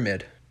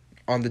pyramid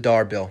on the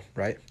dollar bill,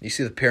 right? You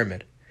see the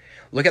pyramid.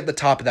 Look at the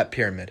top of that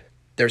pyramid.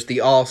 There's the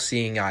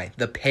all-seeing eye,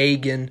 the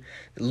pagan,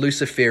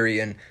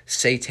 Luciferian,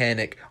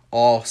 satanic,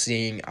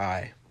 all-seeing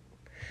eye.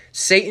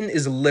 Satan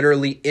is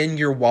literally in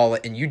your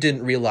wallet, and you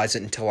didn't realize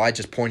it until I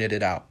just pointed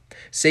it out.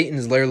 Satan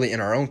is literally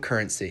in our own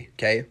currency,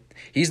 okay?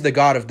 He's the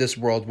god of this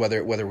world,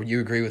 whether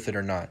you agree with it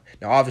or not.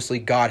 Now, obviously,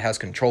 God has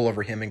control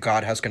over him, and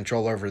God has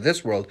control over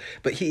this world,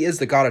 but he is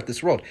the god of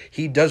this world.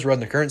 He does run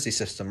the currency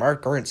system. Our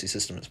currency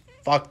system is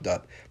fucked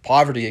up.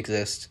 Poverty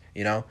exists,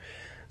 you know?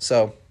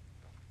 So,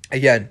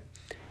 again,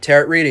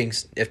 tarot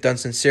readings, if done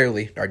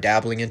sincerely, are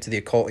dabbling into the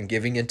occult and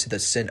giving into the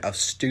sin of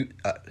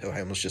I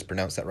almost just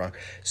pronounced that wrong.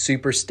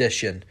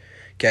 Superstition.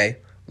 Okay?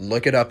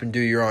 Look it up and do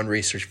your own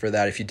research for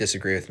that if you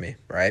disagree with me,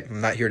 right?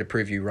 I'm not here to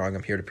prove you wrong.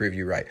 I'm here to prove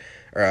you right.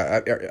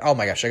 Oh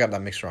my gosh, I got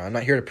that mixed wrong. I'm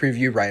not here to prove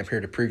you right. I'm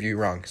here to prove you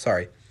wrong.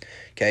 Sorry.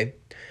 Okay?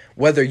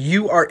 Whether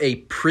you are a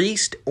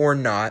priest or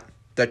not,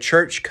 the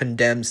church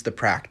condemns the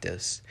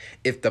practice.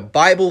 If the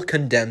Bible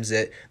condemns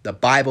it, the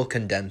Bible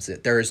condemns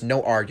it. There is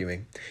no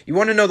arguing. You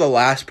want to know the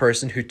last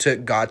person who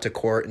took God to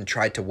court and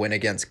tried to win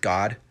against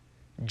God?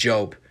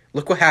 Job.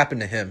 Look what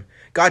happened to him.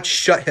 God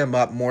shut him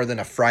up more than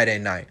a Friday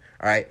night.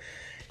 All right?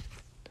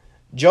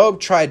 Job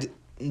tried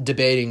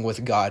debating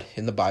with God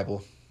in the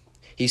Bible.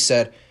 He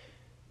said,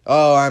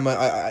 oh,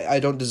 I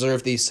don't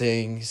deserve these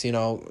things. You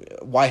know,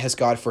 why has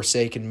God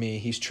forsaken me?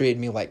 He's treated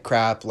me like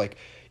crap. Like,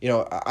 you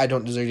know, I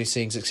don't deserve these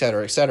things,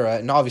 etc., etc.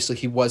 And obviously,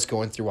 he was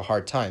going through a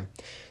hard time.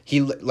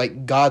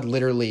 God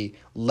literally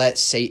let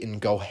Satan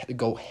go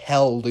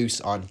hell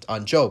loose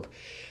on Job.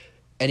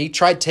 And he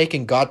tried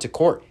taking God to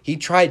court. He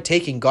tried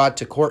taking God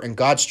to court, and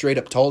God straight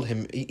up told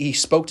him, he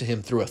spoke to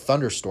him through a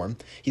thunderstorm.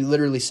 He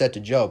literally said to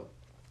Job,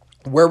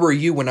 where were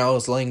you when I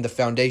was laying the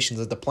foundations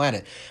of the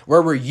planet?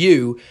 Where were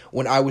you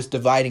when I was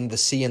dividing the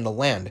sea and the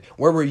land?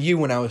 Where were you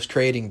when I was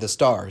creating the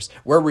stars?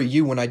 Where were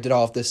you when I did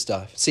all of this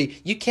stuff?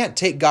 See, you can't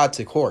take God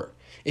to court.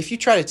 If you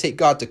try to take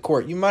God to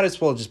court, you might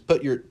as well just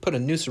put a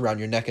noose around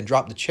your neck and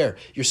drop the chair.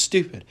 You're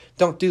stupid.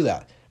 Don't do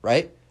that,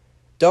 right?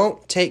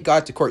 Don't take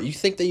God to court. You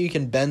think that you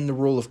can bend the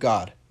rule of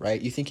God,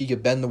 right? You think you can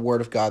bend the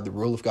word of God, the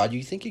rule of God.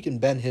 You think you can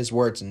bend his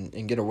words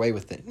and get away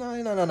with it. No.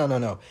 You're not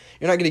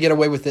going to get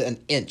away with it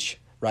an inch,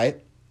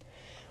 right?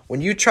 When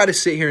you try to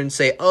sit here and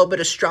say, oh, but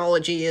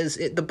astrology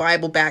the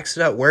Bible backs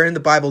it up. Where in the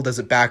Bible does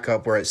it back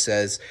up where it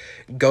says,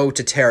 go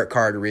to tarot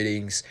card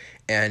readings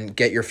and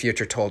get your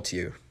future told to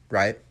you,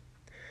 right?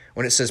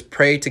 When it says,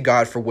 pray to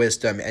God for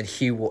wisdom and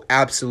he will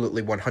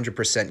absolutely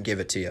 100%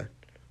 give it to you,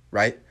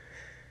 right?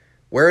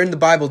 Where in the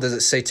Bible does it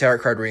say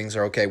tarot card readings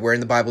are okay? Where in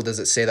the Bible does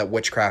it say that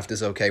witchcraft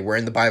is okay? Where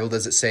in the Bible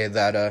does it say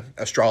that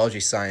astrology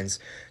signs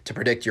to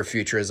predict your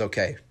future is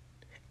okay?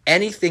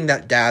 Anything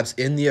that dabs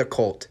in the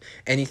occult,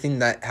 anything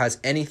that has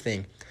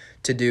anything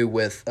to do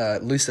with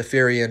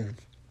Luciferian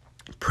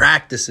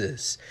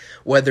practices,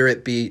 whether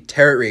it be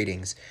tarot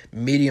readings,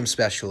 medium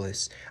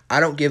specialists, I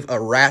don't give a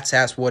rat's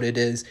ass what it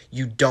is.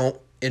 You don't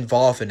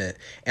involve in it.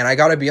 And I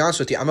got to be honest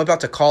with you, I'm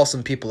about to call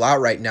some people out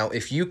right now.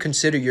 If you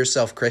consider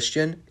yourself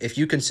Christian, if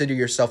you consider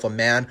yourself a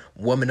man,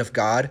 woman of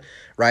God,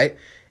 right?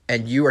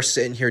 And you are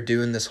sitting here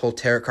doing this whole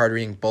tarot card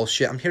reading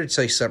bullshit, I'm here to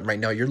tell you something right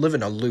now. You're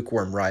living a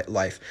lukewarm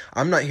life.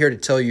 I'm not here to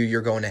tell you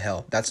you're going to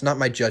hell. That's not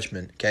my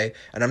judgment, okay?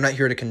 And I'm not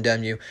here to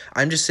condemn you.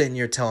 I'm just sitting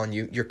here telling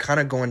you you're kind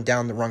of going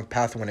down the wrong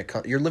path when it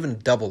comes. You're living a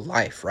double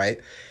life, right?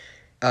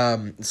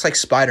 It's like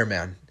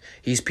Spider-Man.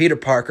 He's Peter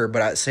Parker,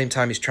 but at the same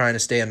time, he's trying to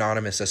stay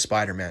anonymous as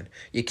Spider-Man.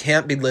 You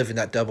can't be living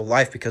that double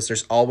life because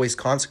there's always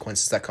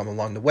consequences that come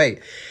along the way.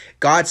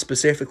 God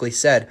specifically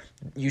said,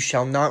 you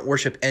shall not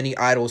worship any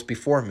idols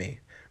before me,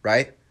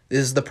 right? This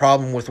is the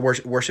problem with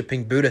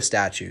worshiping Buddha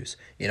statues,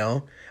 you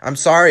know? I'm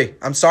sorry.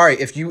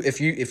 If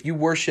you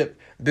worship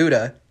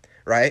Buddha,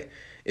 right?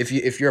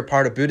 If you're a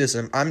part of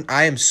Buddhism,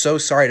 I am so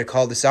sorry to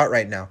call this out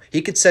right now.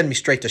 He could send me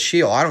straight to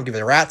Sheol. I don't give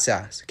a rat's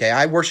ass. Okay,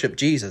 I worship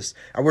Jesus.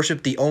 I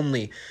worship the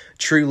only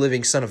true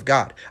living Son of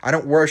God. I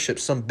don't worship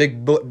some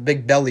big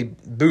belly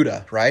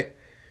Buddha, right?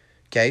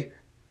 Okay,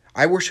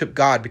 I worship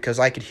God because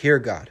I could hear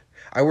God.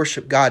 I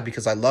worship God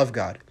because I love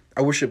God.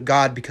 I worship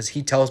God because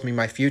He tells me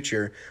my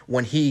future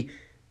when He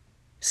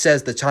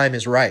says the time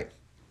is right.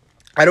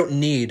 I don't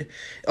need.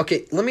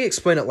 Okay, let me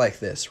explain it like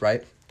this,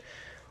 right?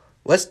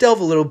 Let's delve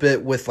a little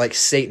bit with like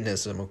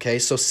Satanism, okay?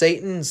 So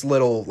Satan's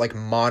little like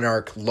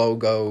monarch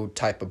logo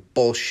type of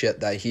bullshit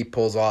that he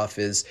pulls off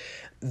is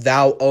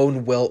thou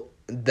own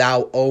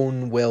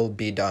will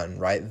be done,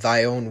 right?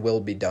 Thy own will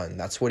be done.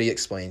 That's what he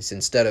explains.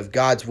 Instead of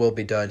God's will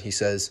be done, he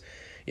says,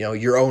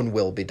 your own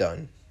will be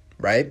done,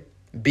 right?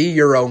 Be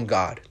your own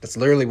God. That's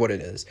literally what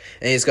it is.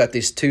 And he's got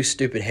these two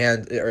stupid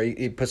hands, or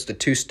he puts the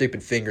two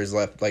stupid fingers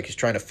left, like he's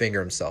trying to finger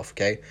himself,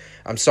 okay?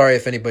 I'm sorry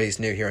if anybody's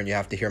new here and you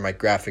have to hear my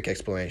graphic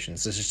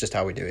explanations. This is just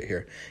how we do it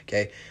here,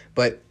 okay?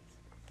 But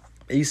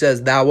he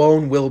says, thou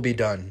own will be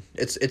done.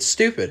 It's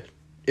stupid.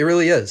 It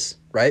really is,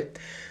 right?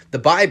 The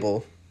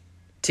Bible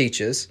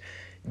teaches,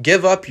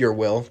 give up your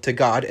will to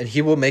God and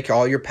He will make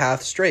all your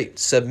paths straight.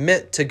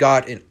 Submit to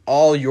God in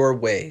all your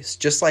ways,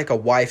 just like a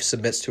wife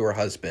submits to her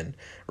husband,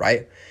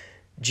 right?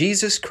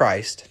 Jesus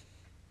Christ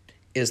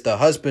is the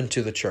husband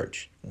to the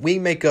church. We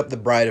make up the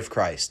bride of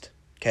Christ,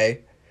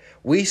 okay?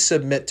 We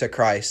submit to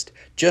Christ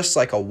just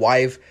like a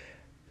wife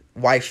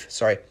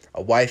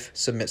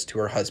submits to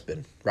her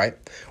husband, right?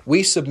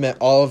 We submit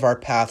all of our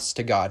paths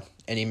to God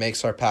and He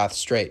makes our paths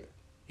straight,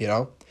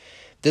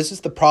 This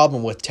is the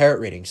problem with tarot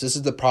readings. This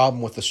is the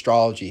problem with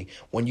astrology.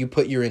 When you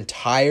put your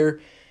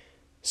entire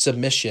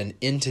submission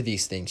into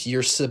these things,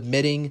 you're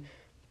submitting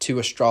to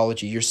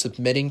astrology. You're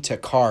submitting to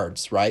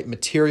cards, right?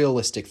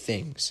 Materialistic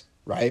things,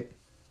 right?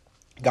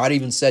 God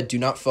even said, do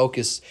not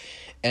focus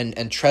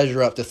and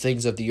treasure up the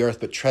things of the earth,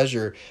 but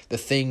treasure the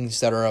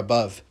things that are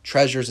above,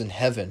 treasures in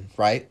heaven,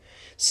 right?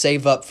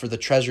 Save up for the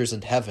treasures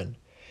in heaven.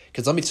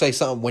 Because let me tell you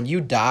something, when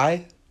you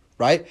die,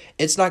 right,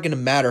 it's not going to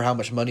matter how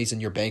much money's in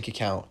your bank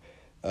account.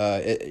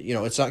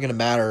 It's not going to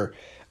matter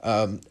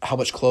how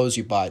much clothes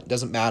you bought. It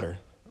doesn't matter,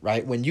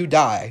 right? When you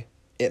die,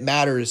 it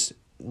matters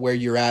where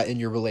you're at in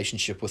your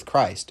relationship with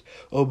Christ.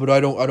 Oh, but I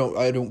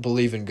don't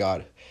believe in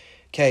God.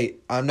 Okay,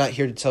 I'm not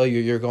here to tell you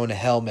you're going to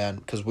hell, man,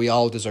 because we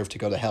all deserve to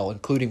go to hell,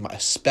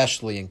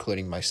 especially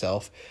including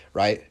myself,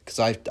 right? Because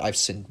I've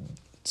sinned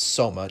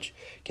so much.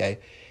 Okay,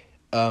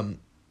 I'm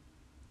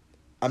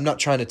not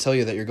trying to tell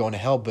you that you're going to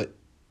hell, but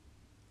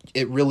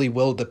it really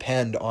will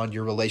depend on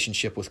your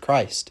relationship with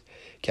Christ.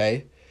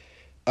 Okay.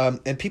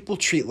 And people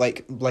treat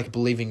like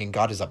believing in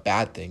God is a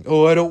bad thing.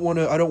 Oh, I don't want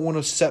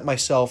to set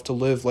myself to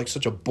live like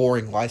such a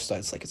boring lifestyle.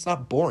 It's like, it's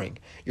not boring.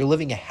 You're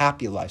living a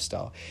happy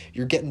lifestyle.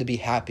 You're getting to be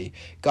happy.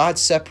 God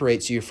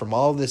separates you from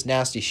all of this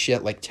nasty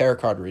shit like tarot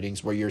card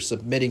readings where you're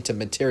submitting to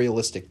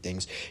materialistic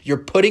things. You're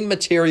putting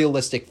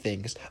materialistic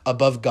things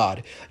above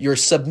God. You're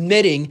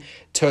submitting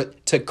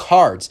to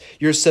cards.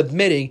 You're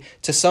submitting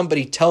to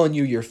somebody telling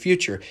you your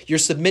future. You're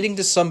submitting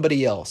to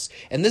somebody else.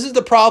 And this is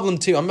the problem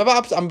too. I'm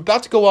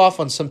about to go off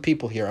on some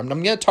people here. I'm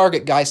going to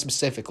target guys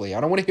specifically. I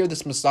don't want to hear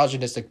this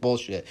misogynistic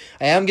bullshit.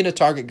 I am going to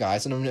target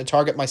guys, and I'm going to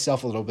target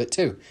myself a little bit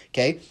too,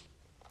 okay?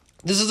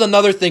 This is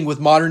another thing with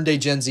modern day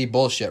Gen Z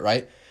bullshit,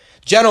 right?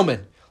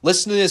 Gentlemen,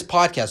 listen to this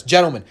podcast.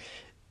 Gentlemen,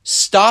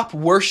 stop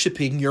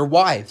worshiping your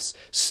wives.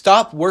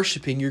 Stop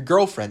worshiping your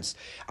girlfriends.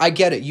 I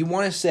get it. You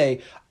want to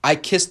say, I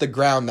kiss the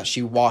ground that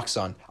she walks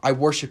on. I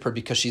worship her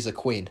because she's a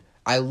queen.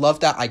 I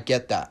love that. I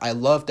get that. I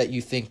love that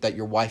you think that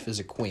your wife is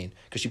a queen,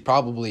 because she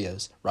probably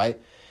is,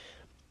 right?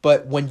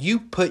 But when you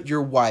put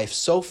your wife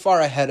so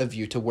far ahead of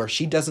you to where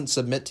she doesn't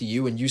submit to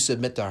you and you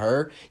submit to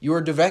her, you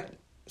are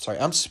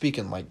I'm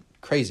speaking like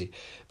crazy,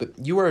 but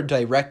you are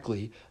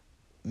directly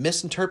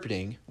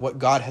misinterpreting what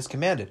God has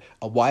commanded.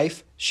 A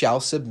wife shall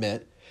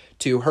submit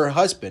to her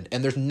husband,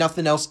 and there's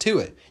nothing else to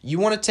it. You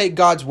want to take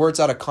God's words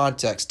out of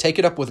context, take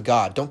it up with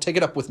God. Don't take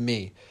it up with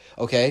me,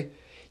 okay?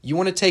 You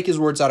want to take His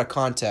words out of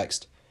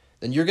context,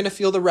 then you're going to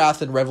feel the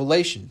wrath in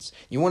Revelations.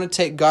 You want to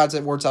take God's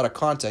words out of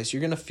context,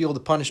 you're going to feel the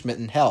punishment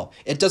in hell.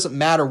 It doesn't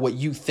matter what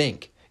you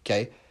think,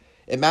 okay?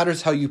 It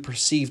matters how you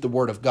perceive the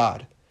word of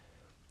God.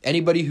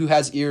 Anybody who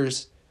has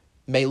ears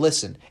may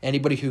listen.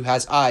 Anybody who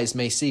has eyes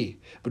may see.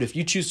 But if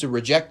you choose to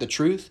reject the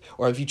truth,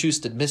 or if you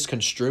choose to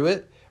misconstrue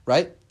it,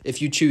 right?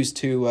 If you choose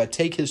to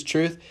take His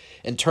truth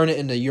and turn it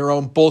into your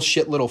own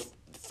bullshit little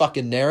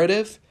fucking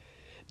narrative,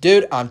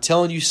 dude, I'm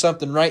telling you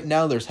something right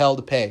now, there's hell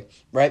to pay,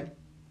 right?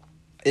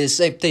 It's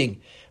the same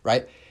thing,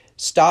 right?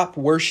 Stop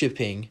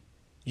worshiping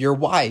your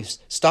wives.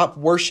 Stop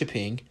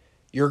worshiping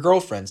your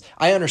girlfriends.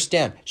 I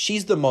understand.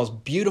 She's the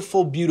most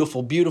beautiful,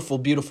 beautiful, beautiful,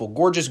 beautiful,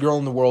 gorgeous girl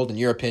in the world in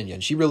your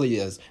opinion. She really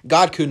is.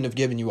 God couldn't have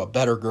given you a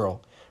better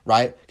girl,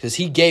 right? Because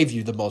he gave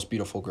you the most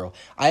beautiful girl.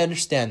 I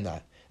understand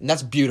that. And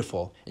that's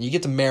beautiful. And you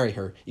get to marry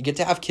her. You get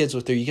to have kids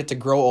with her. You get to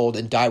grow old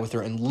and die with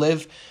her and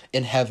live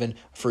in heaven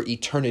for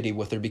eternity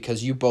with her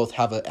because you both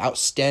have an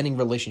outstanding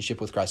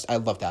relationship with Christ. I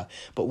love that.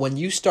 But when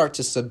you start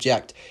to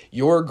subject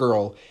your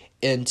girl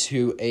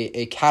into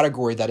a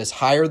category that is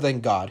higher than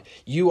God,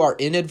 you are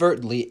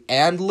inadvertently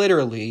and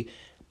literally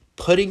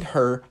putting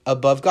her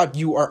above God.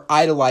 You are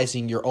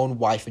idolizing your own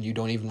wife and you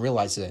don't even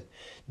realize it.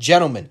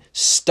 Gentlemen,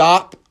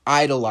 stop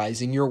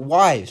idolizing your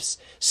wives.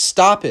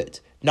 Stop it.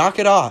 Knock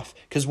it off.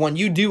 Because when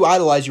you do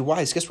idolize your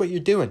wives, guess what you're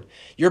doing?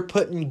 You're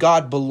putting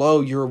God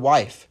below your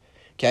wife.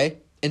 Okay?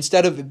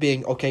 Instead of it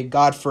being, okay,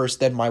 God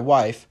first, then my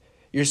wife,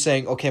 you're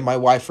saying, okay, my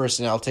wife first,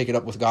 and I'll take it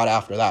up with God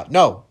after that.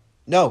 No,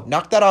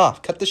 knock that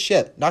off. Cut the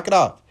shit. Knock it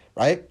off,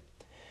 right?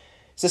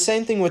 It's the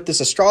same thing with this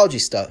astrology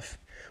stuff.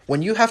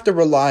 When you have to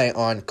rely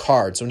on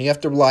cards, when you have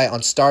to rely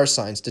on star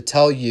signs to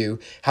tell you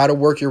how to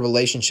work your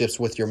relationships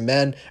with your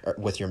men,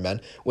 with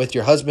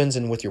your husbands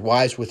and with your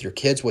wives, with your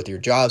kids, with your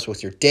jobs,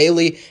 with your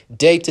daily,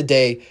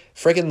 day-to-day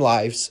freaking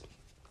lives,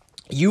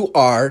 you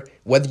are,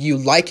 whether you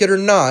like it or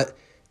not,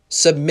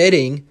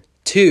 submitting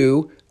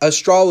to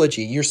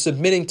astrology. You're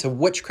submitting to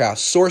witchcraft,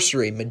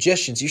 sorcery,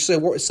 magicians.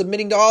 You're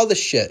submitting to all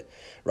this shit,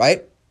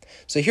 right?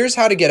 So here's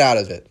how to get out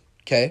of it,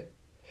 okay?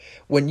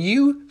 When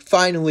you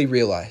finally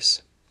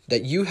realize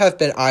that you have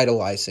been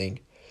idolizing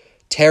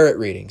tarot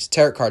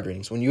card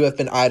readings, when you have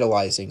been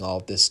idolizing all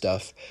of this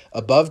stuff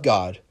above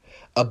God,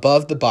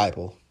 above the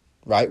Bible,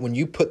 right? When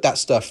you put that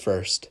stuff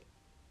first,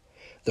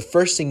 the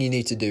first thing you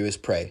need to do is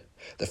pray.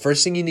 The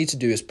first thing you need to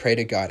do is pray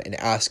to God and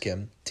ask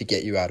him to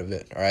get you out of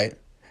it, all right?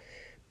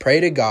 Pray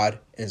to God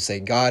and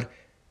say, God,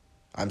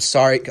 I'm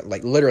sorry,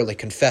 like literally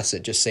confess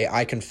it. Just say,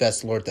 I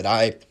confess, Lord, that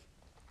I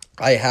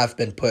have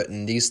been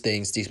putting these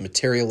things, these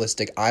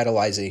materialistic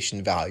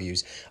idolization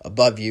values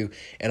above you,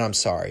 and I'm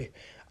sorry.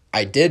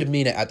 I did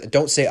mean it.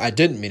 Don't say I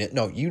didn't mean it.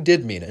 No, you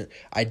did mean it.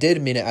 I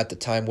did mean it at the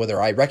time, whether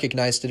I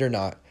recognized it or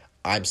not.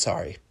 I'm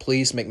sorry.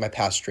 Please make my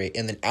path straight.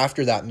 And then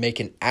after that, make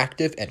an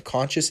active and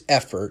conscious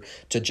effort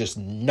to just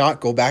not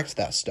go back to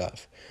that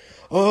stuff.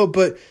 Oh,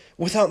 but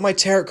without my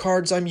tarot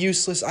cards, I'm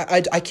useless.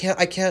 I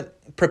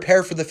can't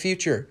prepare for the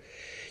future.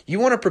 You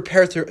want to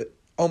prepare through...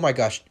 Oh my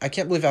gosh, I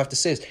can't believe I have to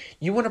say this.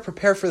 You want to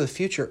prepare for the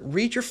future?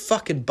 Read your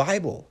fucking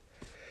Bible.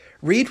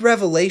 Read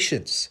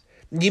Revelations.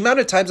 The amount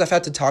of times I've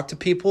had to talk to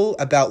people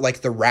about like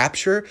the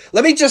rapture.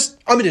 I'm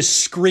going to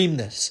scream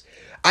this.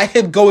 I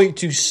am going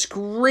to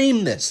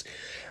scream this.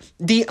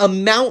 The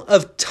amount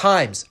of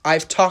times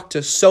I've talked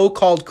to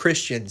so-called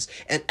Christians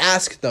and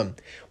asked them,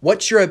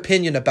 what's your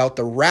opinion about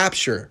the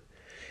rapture?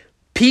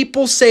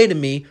 People say to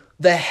me,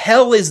 the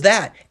hell is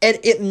that? And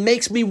it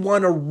makes me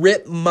want to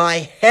rip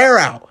my hair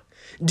out.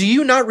 Do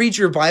you not read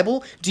your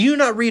Bible? Do you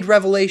not read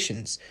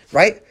Revelations,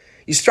 right?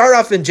 You start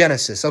off in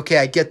Genesis. Okay,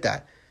 I get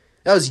that.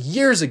 That was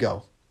years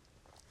ago.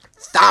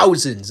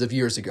 Thousands of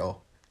years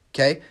ago.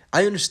 Okay?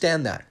 I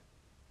understand that,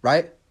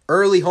 right?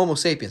 Early Homo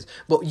sapiens.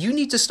 But you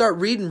need to start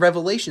reading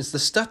Revelations, the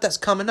stuff that's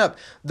coming up.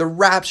 The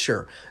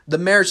rapture, the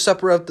marriage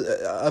supper of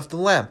the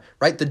Lamb,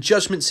 right? The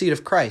judgment seat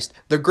of Christ,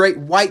 the great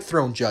white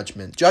throne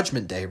judgment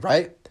day,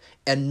 right?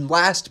 And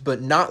last but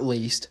not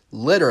least,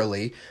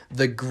 literally,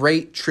 the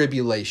Great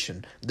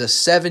Tribulation, the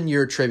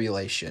 7-year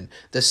tribulation,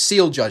 the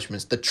seal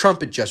judgments, the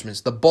trumpet judgments,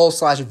 the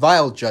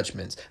bull/vial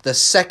judgments, the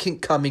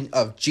second coming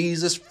of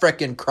Jesus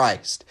frickin'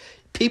 Christ.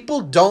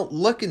 People don't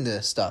look into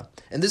this stuff.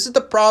 And this is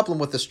the problem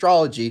with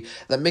astrology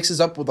that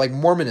mixes up with like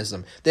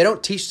Mormonism. They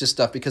don't teach this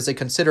stuff because they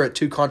consider it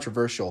too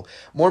controversial.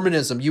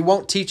 Mormonism, you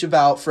won't teach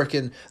about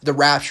frickin' the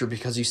rapture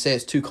because you say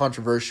it's too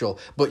controversial,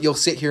 but you'll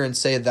sit here and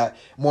say that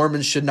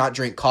Mormons should not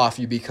drink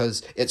coffee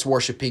because it's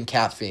worshiping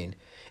caffeine.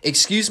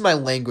 Excuse my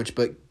language,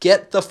 but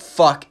get the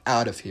fuck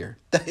out of here.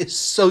 That is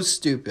so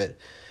stupid,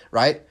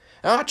 right?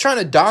 I'm not trying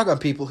to dog on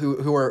people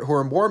who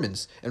are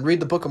Mormons and read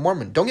the Book of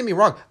Mormon. Don't get me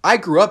wrong. I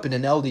grew up in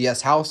an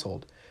LDS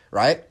household,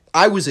 right?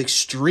 I was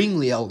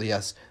extremely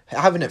LDS,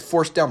 having it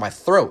forced down my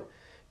throat,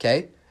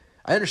 okay?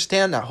 I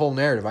understand that whole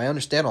narrative. I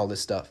understand all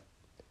this stuff.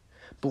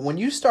 But when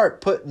you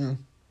start putting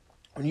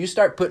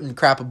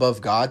crap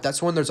above God,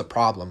 that's when there's a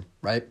problem,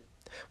 right?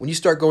 When you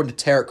start going to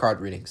tarot card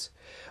readings.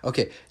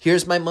 Okay,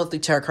 here's my monthly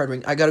tarot card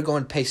reading. I got to go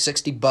and pay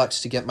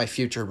 $60 to get my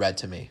future read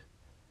to me.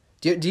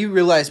 Do you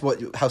realize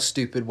how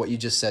stupid what you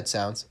just said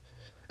sounds?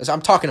 As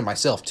I'm talking to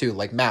myself too.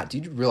 Like, Matt, do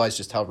you realize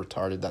just how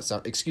retarded that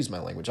sounds? Excuse my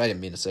language. I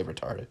didn't mean to say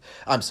retarded.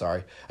 I'm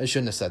sorry. I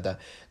shouldn't have said that.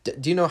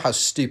 Do you know how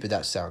stupid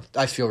that sounds?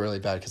 I feel really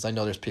bad because I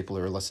know there's people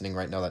who are listening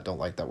right now that don't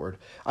like that word.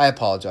 I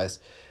apologize.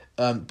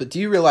 But do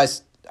you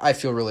realize... I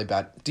feel really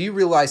bad. Do you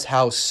realize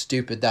how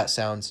stupid that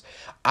sounds?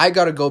 I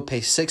gotta go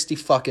pay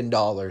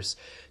 $60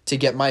 to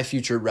get my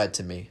future read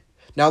to me.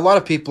 Now, a lot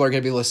of people are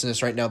going to be listening to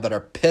this right now that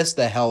are pissed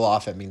the hell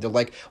off at me. They're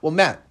like, well,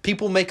 Matt,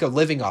 people make a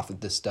living off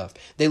of this stuff.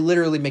 They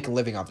literally make a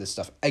living off this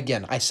stuff.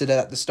 Again, I said it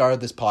at the start of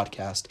this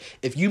podcast.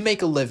 If you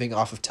make a living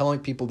off of telling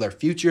people their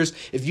futures,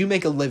 if you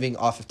make a living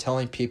off of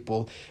telling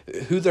people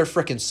who their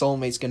freaking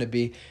soulmate's going to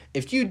be,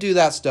 if you do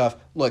that stuff,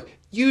 look,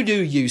 you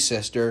do you,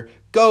 sister.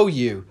 Go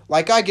you.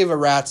 Like, I give a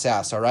rat's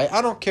ass, all right?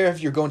 I don't care if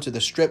you're going to the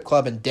strip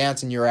club and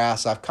dancing your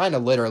ass off, kind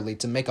of literally,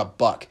 to make a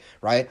buck,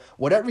 right?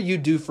 Whatever you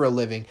do for a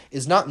living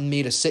is not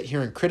me to sit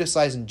here and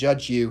criticize and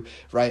judge you,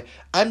 right?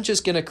 I'm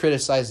just going to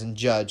criticize and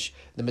judge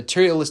the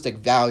materialistic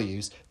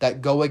values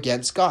that go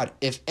against God.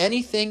 If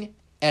anything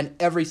and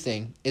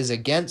everything is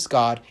against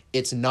God,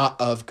 it's not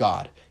of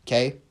God,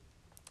 okay?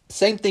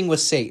 Same thing with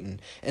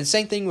Satan, and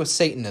same thing with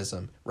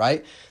Satanism,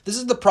 right? This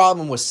is the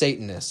problem with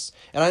Satanists.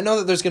 And I know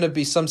that there's going to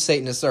be some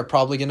Satanists that are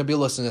probably going to be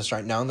listening to this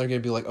right now, and they're going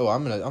to be like, oh,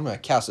 I'm going to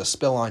cast a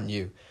spell on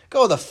you.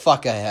 Go the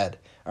fuck ahead,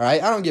 all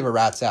right? I don't give a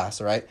rat's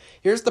ass, all right?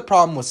 Here's the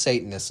problem with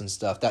Satanists and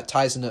stuff that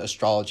ties into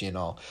astrology and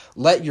all.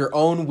 Let your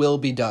own will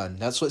be done.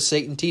 That's what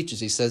Satan teaches.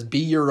 He says, be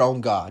your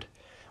own God.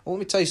 Well, let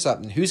me tell you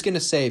something. Who's going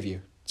to save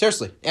you?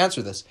 Seriously,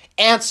 answer this.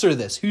 Answer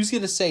this. Who's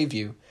going to save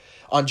you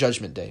on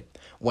Judgment Day?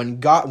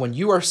 When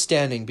you are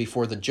standing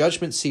before the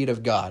judgment seat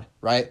of God,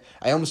 right?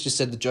 I almost just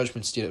said the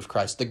judgment seat of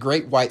Christ, the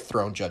great white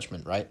throne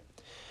judgment, right?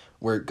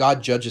 Where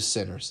God judges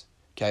sinners,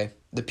 okay?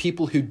 The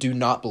people who do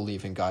not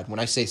believe in God. When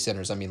I say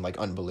sinners, I mean like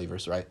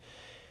unbelievers, right?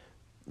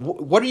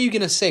 What are you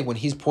going to say when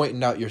he's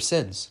pointing out your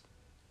sins?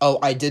 Oh,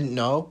 I didn't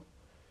know.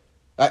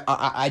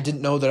 I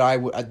didn't know that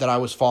I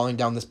was falling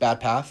down this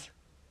bad path.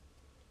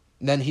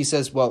 And then he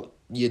says, well,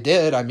 you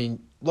did. I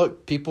mean,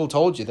 look, people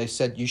told you. They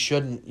said you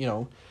shouldn't,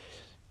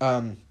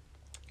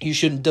 you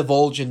shouldn't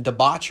divulge in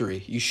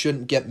debauchery. You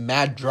shouldn't get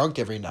mad drunk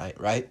every night,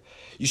 right?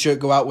 You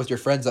shouldn't go out with your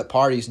friends at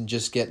parties and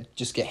just get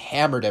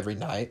hammered every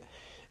night,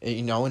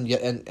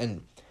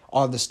 and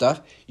all this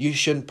stuff. You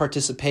shouldn't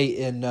participate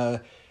in.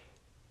 I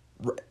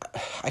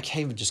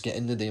can't even just get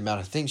into the amount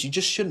of things. You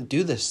just shouldn't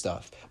do this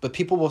stuff. But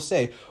people will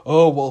say,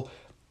 "Oh, well,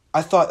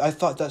 I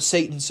thought that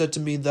Satan said to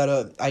me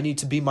that I need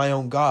to be my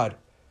own God."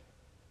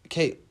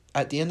 Okay,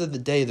 at the end of the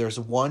day, there's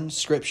one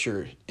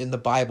scripture in the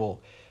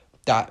Bible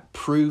that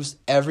proves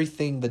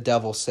everything the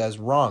devil says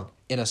wrong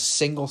in a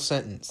single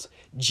sentence.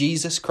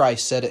 Jesus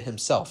Christ said it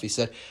himself. He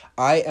said,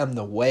 I am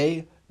the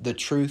way, the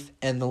truth,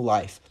 and the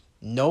life.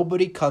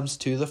 Nobody comes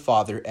to the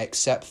Father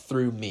except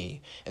through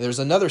me. And there's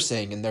another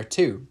saying in there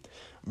too.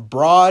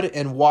 Broad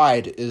and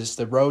wide is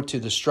the road to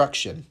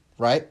destruction,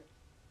 right?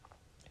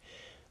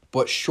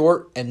 But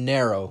short and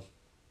narrow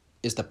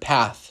is the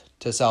path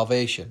to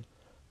salvation,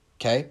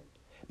 okay?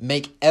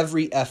 Make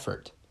every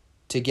effort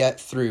to get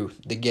through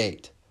the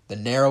gate. The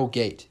narrow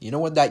gate. You know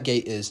what that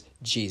gate is?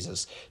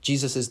 Jesus.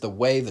 Jesus is the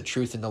way, the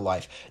truth, and the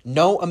life.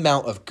 No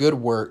amount of good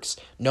works,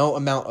 no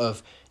amount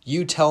of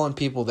you telling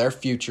people their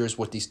futures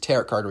with these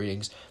tarot card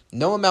readings,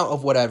 no amount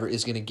of whatever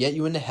is going to get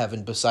you into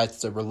heaven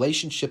besides the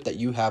relationship that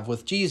you have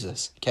with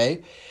Jesus,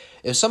 okay?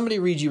 If somebody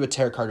reads you a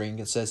tarot card reading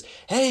and says,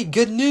 hey,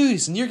 good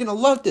news, and you're going to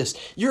love this,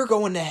 you're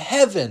going to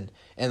heaven,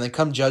 and then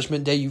come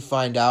Judgment Day you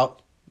find out,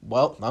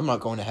 well, I'm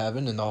not going to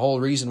heaven, and the whole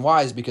reason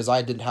why is because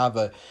I didn't have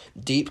a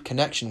deep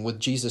connection with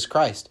Jesus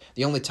Christ.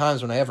 The only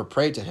times when I ever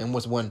prayed to him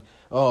was when,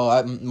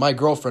 my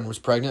girlfriend was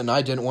pregnant, and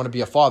I didn't want to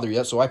be a father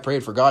yet, so I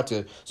prayed for God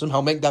to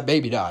somehow make that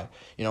baby die,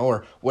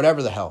 or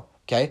whatever the hell,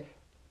 okay?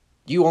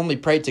 You only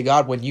prayed to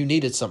God when you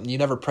needed something. You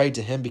never prayed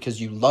to him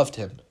because you loved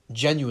him,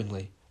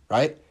 genuinely,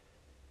 right?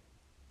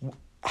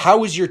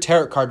 How is your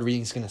tarot card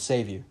readings going to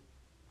save you?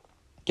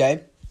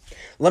 Okay?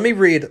 Let me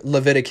read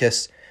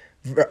Leviticus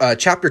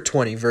chapter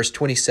 20, verse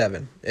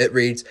 27. It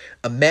reads,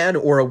 a man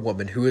or a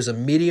woman who is a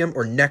medium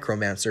or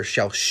necromancer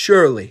shall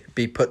surely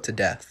be put to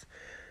death.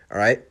 All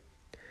right?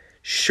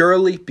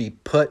 Surely be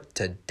put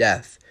to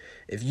death.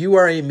 If you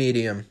are a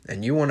medium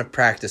and you want to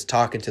practice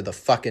talking to the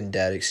fucking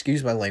dead,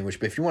 excuse my language,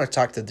 but if you want to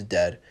talk to the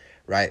dead,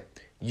 right,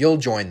 you'll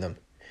join them.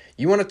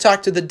 You want to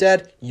talk to the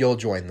dead, you'll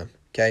join them,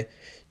 okay?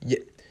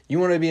 You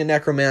want to be a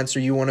necromancer,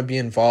 you want to be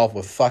involved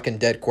with fucking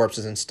dead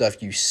corpses and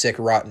stuff, you sick,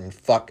 rotten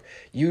fuck,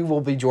 you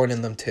will be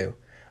joining them too,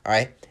 all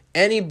right?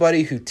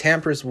 Anybody who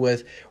tampers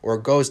with or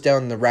goes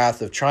down the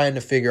wrath of trying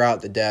to figure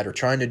out the dead or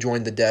trying to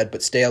join the dead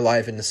but stay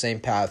alive in the same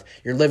path,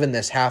 you're living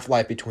this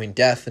half-life between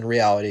death and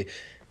reality,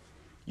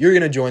 you're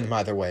going to join them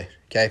either way,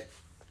 okay?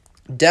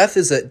 Death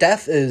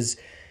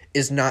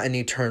is not an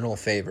eternal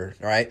favor,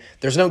 all right?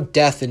 There's no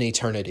death in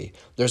eternity.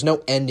 There's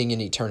no ending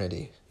in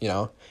eternity,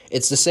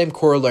 It's the same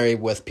corollary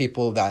with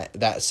people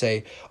that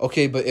say,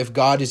 okay, but if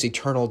God is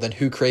eternal, then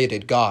who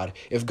created God?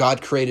 If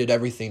God created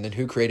everything, then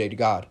who created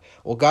God?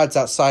 Well, God's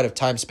outside of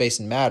time, space,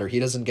 and matter. He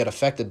doesn't get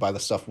affected by the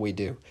stuff we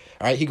do.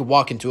 All right, he could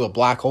walk into a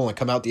black hole and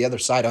come out the other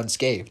side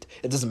unscathed.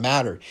 It doesn't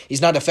matter.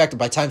 He's not affected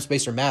by time,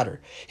 space, or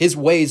matter. His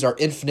ways are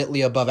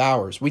infinitely above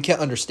ours. We can't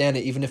understand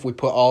it even if we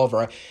put all of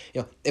our,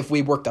 if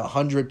we worked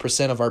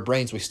 100% of our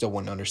brains, we still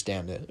wouldn't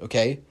understand it,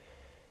 okay?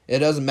 It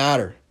doesn't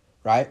matter,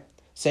 right?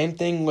 Same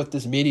thing with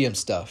this medium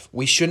stuff.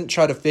 We shouldn't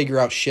try to figure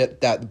out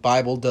shit that the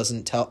Bible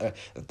doesn't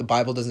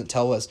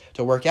tell us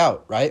to work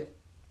out, right?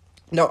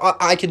 Now,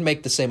 I can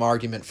make the same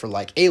argument for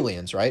like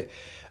aliens, right?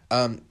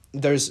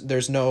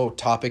 There's no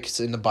topics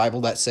in the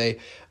Bible that say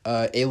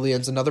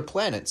aliens and other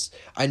planets.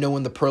 I know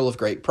in the Pearl of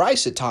Great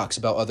Price it talks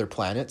about other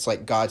planets,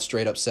 like God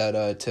straight up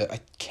said to, I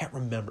can't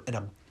remember,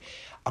 and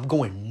I'm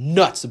going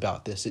nuts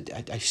about this.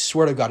 I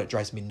swear to God, it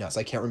drives me nuts.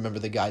 I can't remember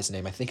the guy's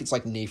name. I think it's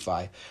like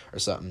Nephi or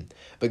something.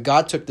 But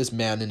God took this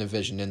man in a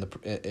vision in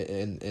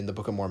the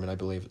Book of Mormon, I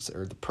believe,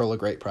 or the Pearl of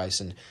Great Price,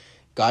 and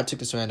God took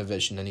this man in a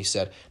vision, and he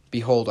said,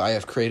 "Behold, I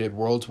have created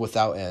worlds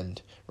without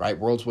end, right?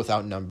 Worlds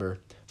without number,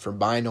 for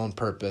mine own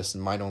purpose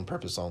and mine own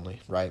purpose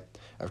only, right?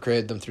 I've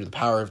created them through the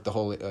power of the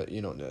holy,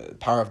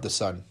 power of the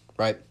sun,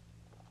 right?"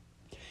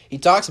 He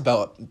talks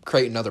about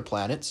creating other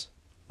planets,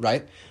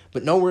 right?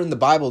 But nowhere in the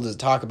Bible does it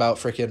talk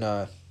about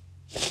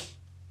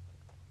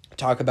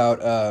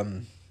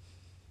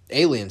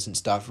aliens and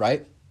stuff,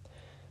 right?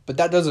 But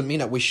that doesn't mean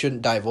that we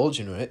shouldn't divulge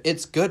into it.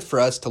 It's good for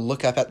us to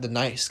look up at the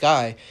night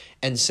sky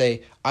and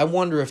say, I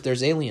wonder if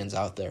there's aliens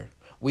out there.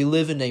 We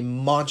live in a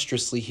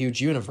monstrously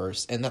huge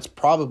universe, and that's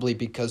probably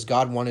because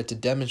God wanted to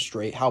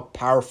demonstrate how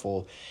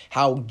powerful,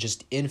 how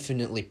just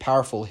infinitely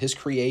powerful his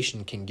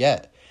creation can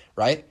get,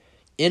 right?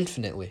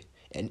 Infinitely.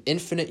 An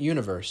infinite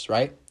universe,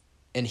 right?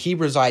 And he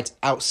resides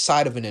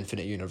outside of an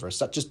infinite universe.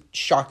 That just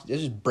it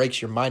just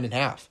breaks your mind in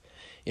half,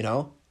 you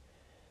know?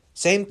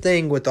 Same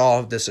thing with all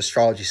of this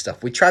astrology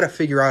stuff. We try to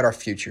figure out our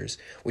futures.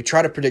 We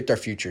try to predict our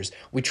futures.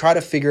 We try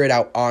to figure it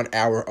out on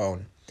our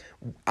own.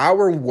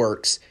 Our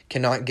works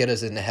cannot get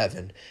us into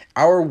heaven.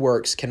 Our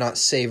works cannot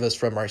save us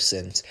from our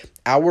sins.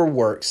 Our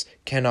works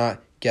cannot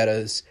get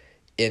us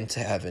into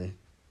heaven.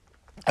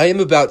 I am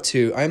about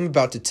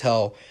to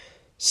tell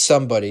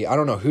somebody, I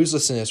don't know who's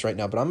listening to this right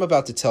now, but I'm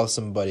about to tell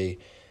somebody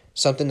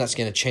something that's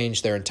going to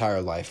change their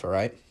entire life, all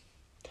right?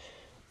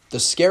 The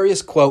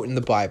scariest quote in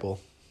the Bible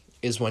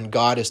is when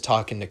God is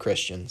talking to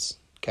Christians,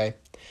 okay?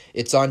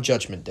 It's on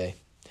Judgment Day.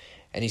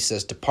 And he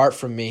says, "Depart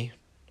from me,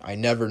 I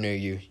never knew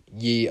you,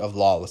 ye of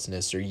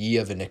lawlessness," or ye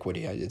of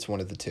iniquity. It's one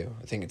of the two.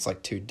 I think it's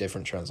like two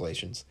different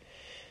translations.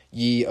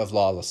 Ye of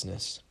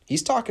lawlessness.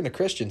 He's talking to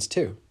Christians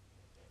too,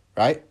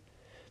 right?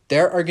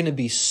 There are going to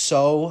be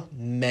so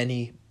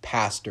many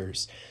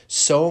pastors,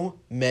 so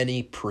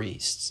many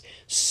priests,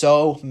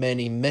 so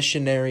many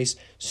missionaries,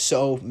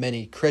 so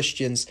many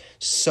Christians,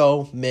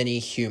 so many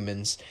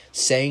humans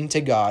saying to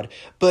God,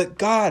 "But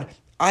God,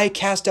 I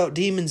cast out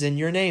demons in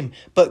your name.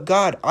 But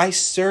God, I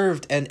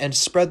served and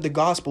spread the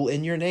gospel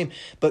in your name.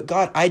 But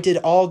God, I did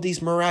all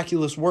these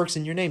miraculous works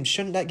in your name.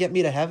 Shouldn't that get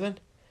me to heaven?"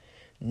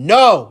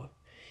 No,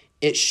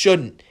 it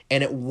shouldn't,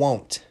 and it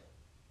won't,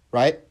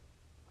 right?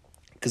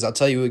 Because I'll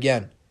tell you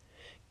again,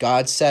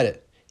 God said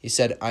it. He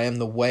said, "I am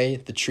the way,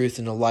 the truth,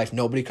 and the life.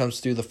 Nobody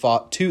comes to the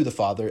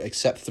Father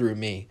except through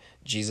me."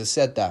 Jesus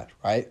said that,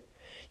 right?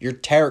 Your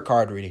tarot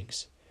card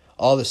readings,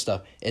 all this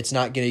stuff, it's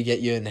not going to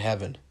get you into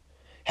heaven.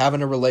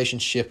 Having a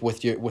relationship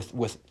with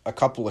a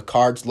couple of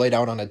cards laid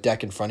out on a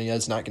deck in front of you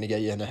is not going to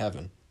get you into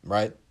heaven,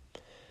 right?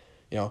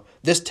 You know,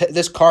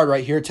 this card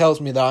right here tells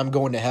me that I'm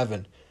going to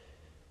heaven.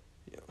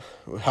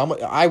 How much?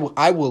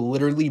 I will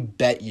literally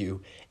bet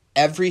you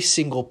every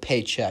single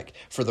paycheck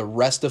for the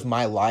rest of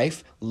my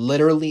life,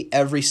 literally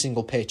every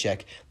single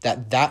paycheck,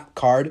 that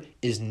card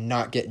is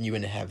not getting you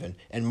into heaven.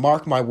 And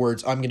mark my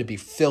words, I'm going to be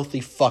filthy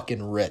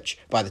fucking rich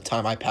by the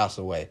time I pass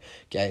away,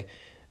 okay?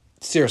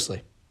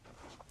 Seriously.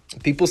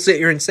 People sit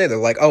here and say, they're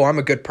like, "Oh, I'm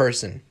a good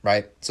person,"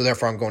 right? So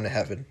therefore I'm going to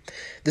heaven.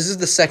 This is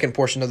the second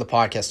portion of the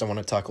podcast I want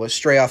to talk. Let's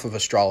stray off of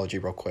astrology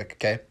real quick,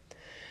 okay?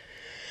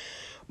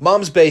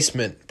 Mom's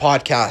Basement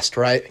podcast,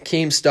 right?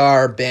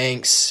 Keemstar,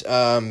 Banks,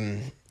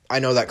 I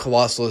know that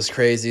Colossal is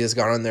crazy, has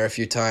gone on there a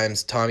few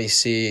times. Tommy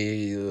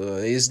C,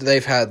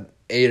 they've had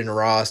Aiden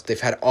Ross, they've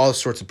had all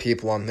sorts of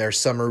people on there.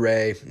 Summer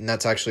Rae, and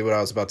that's actually what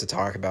I was about to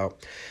talk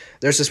about.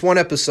 There's this one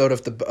episode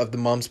of the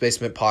Mom's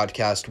Basement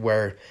podcast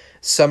where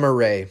Summer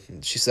Rae,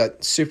 she's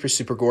that super,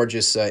 super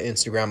gorgeous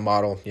Instagram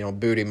model,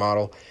 booty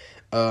model.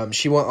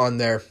 She went on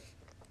there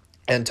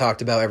and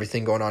talked about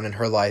everything going on in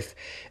her life.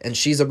 And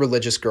she's a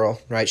religious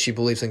girl, right? She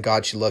believes in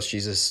God, she loves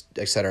Jesus,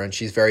 etc. And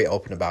she's very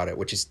open about it,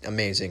 which is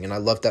amazing. And I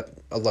love that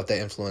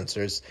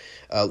influencers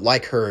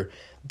like her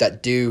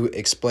that do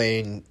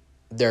explain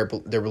their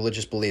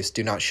religious beliefs,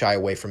 do not shy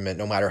away from it,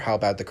 no matter how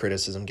bad the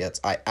criticism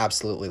gets. I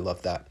absolutely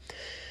love that.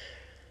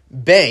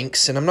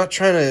 Banks, and I'm not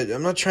trying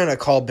to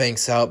call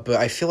Banks out, but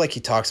I feel like he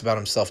talks about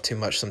himself too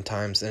much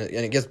sometimes, and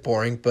it gets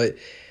boring. But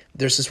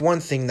there's this one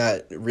thing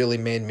that really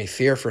made me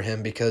fear for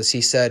him, because he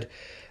said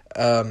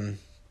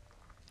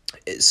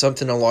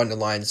something along the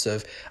lines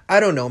of, "I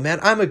don't know, man,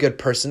 I'm a good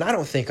person. I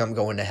don't think I'm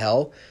going to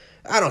hell.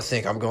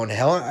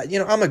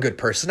 I'm a good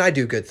person. I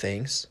do good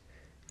things."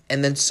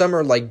 And then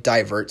Summer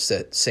diverts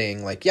it,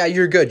 saying "Yeah,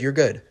 you're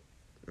good.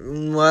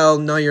 Well,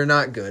 no, you're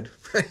not good.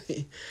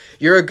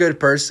 You're a good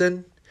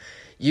person.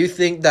 You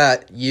think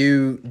that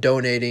you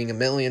donating $1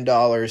 million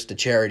to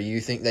charity, you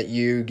think that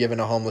you giving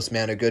a homeless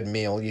man a good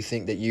meal, you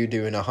think that you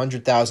doing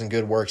 100,000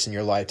 good works in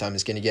your lifetime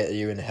is going to get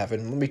you into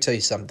heaven. Let me tell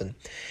you something.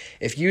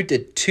 If you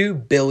did 2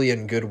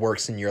 billion good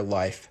works in your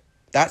life,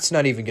 that's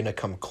not even going to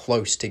come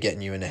close to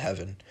getting you into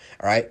heaven,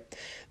 all right?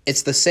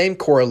 It's the same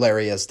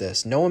corollary as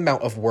this. No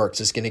amount of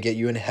works is going to get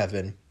you in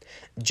heaven.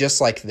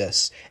 Just like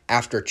this,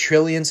 after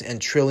trillions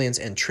and trillions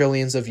and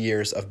trillions of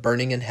years of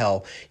burning in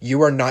hell,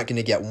 you are not going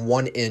to get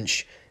 1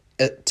 inch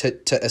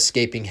to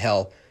escaping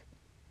hell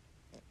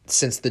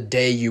since the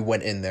day you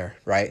went in there,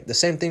 right? The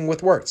same thing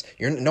with works.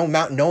 No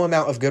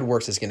amount of good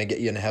works is going to get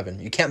you into heaven.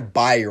 You can't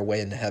buy your way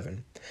into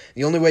heaven.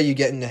 The only way you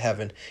get into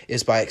heaven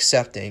is by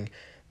accepting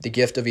the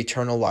gift of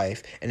eternal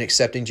life and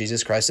accepting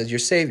Jesus Christ as your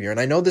Savior. And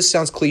I know this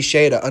sounds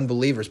cliche to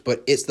unbelievers,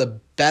 but it's the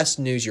best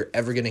news you're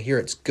ever going to hear.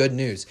 It's good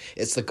news.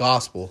 It's the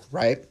gospel,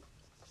 right?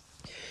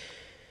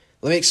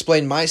 Let me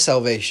explain my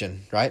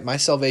salvation, right? My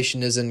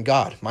salvation is in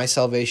God. My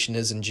salvation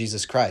is in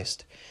Jesus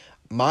Christ.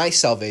 My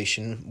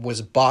salvation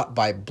was bought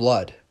by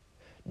blood.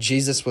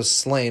 Jesus was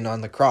slain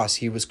on the cross.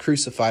 He was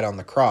crucified on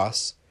the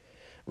cross,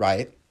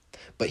 right?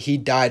 But he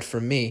died for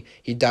me.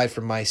 He died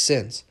for my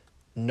sins.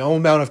 No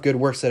amount of good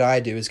works that I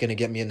do is going to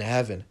get me into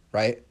heaven,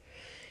 right?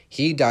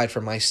 He died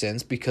for my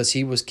sins because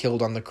he was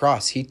killed on the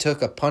cross. He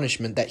took a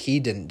punishment that he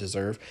didn't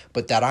deserve,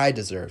 but that I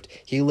deserved.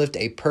 He lived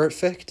a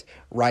perfect,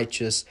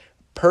 righteous,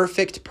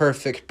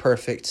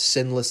 perfect,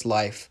 sinless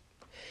life.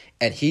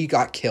 And he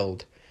got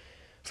killed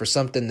for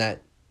something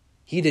that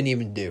he didn't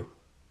even do,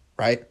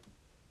 right?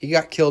 He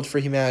got killed for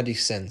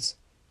humanity's sins,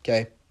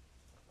 okay?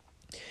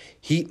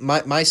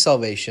 My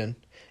salvation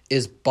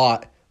is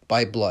bought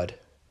by blood,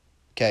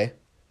 okay?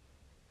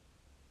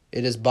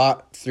 It is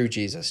bought through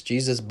Jesus.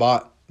 Jesus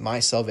bought my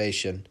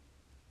salvation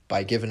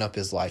by giving up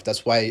his life.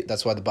 That's why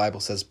the Bible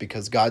says,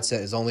 because God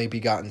sent his only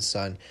begotten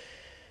Son,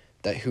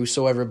 that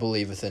whosoever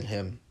believeth in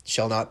him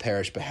shall not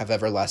perish but have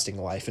everlasting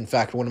life. In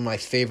fact, one of my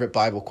favorite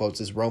Bible quotes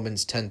is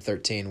Romans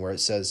 10:13, where it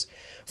says,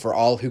 for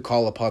all who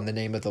call upon the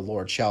name of the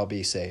Lord shall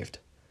be saved,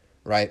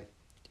 right?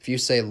 If you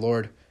say,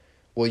 Lord,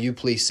 will you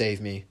please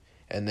save me?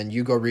 And then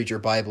you go read your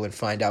Bible and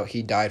find out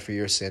he died for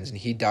your sins and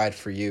he died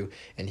for you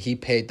and he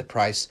paid the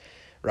price,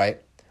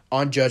 right?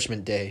 On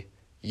Judgment Day,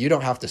 you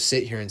don't have to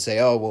sit here and say,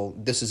 oh, well,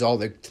 this is all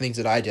the things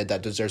that I did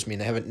that deserves me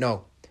in heaven.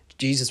 No,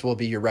 Jesus will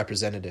be your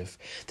representative.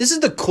 This is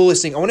the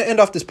coolest thing. I want to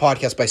end off this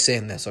podcast by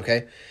saying this,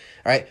 okay?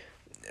 All right?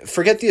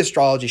 Forget the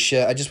astrology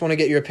shit. I just want to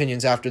get your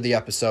opinions after the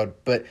episode.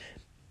 But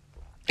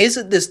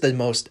isn't this the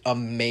most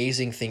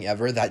amazing thing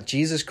ever, that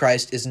Jesus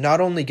Christ is not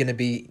only going to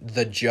be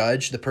the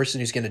judge, the person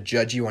who's going to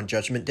judge you on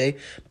Judgment Day,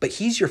 but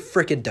he's your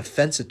freaking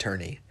defense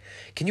attorney.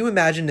 Can you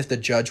imagine if the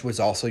judge was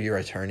also your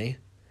attorney?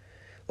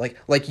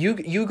 Like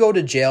you go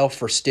to jail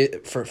for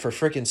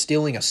freaking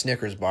stealing a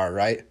Snickers bar,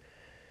 right?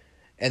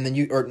 And then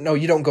you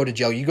don't go to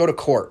jail. You go to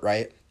court,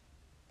 right?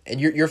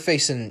 And you're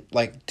facing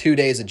like 2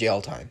 days of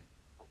jail time,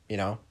 you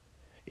know?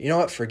 You know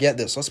what? Forget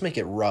this. Let's make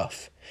it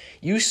rough.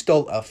 You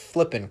stole a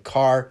flipping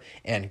car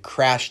and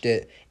crashed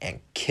it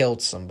and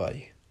killed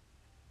somebody.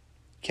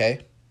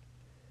 Okay?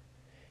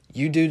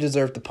 You do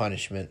deserve the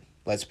punishment.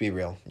 Let's be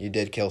real. You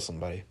did kill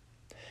somebody.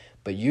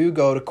 But you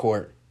go to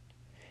court,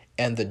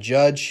 and the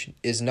judge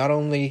is not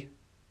only,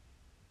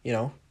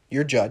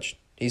 your judge.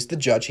 He's the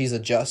judge. He's a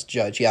just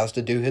judge. He has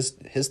to do his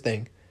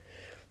thing.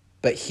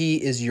 But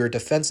he is your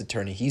defense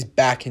attorney. He's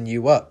backing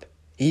you up.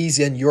 He's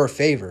in your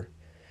favor,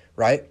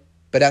 right?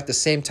 But at the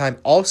same time,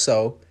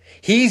 also,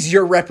 he's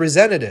your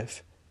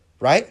representative,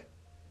 right?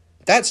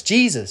 That's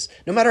Jesus.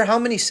 No matter how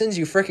many sins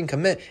you freaking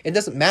commit, it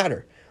doesn't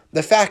matter.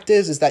 The fact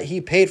is that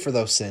he paid for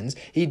those sins.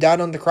 He died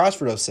on the cross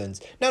for those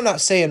sins. Now, I'm not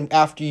saying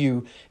after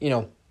you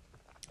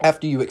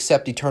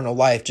accept eternal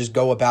life, just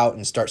go about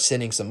and start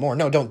sinning some more.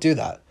 No, don't do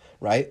that,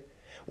 right?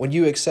 When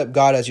you accept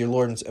God as your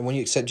Lord and when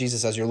you accept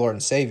Jesus as your Lord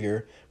and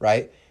Savior,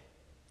 right,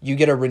 you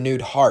get a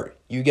renewed heart.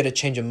 You get a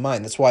change of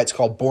mind. That's why it's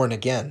called born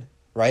again,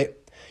 right?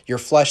 Your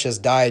flesh has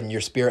died and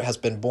your spirit has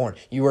been born.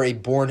 You are a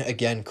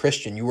born-again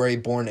Christian. You are a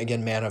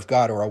born-again man of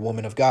God or a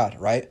woman of God,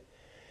 right?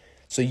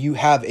 So you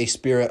have a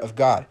spirit of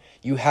God.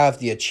 You have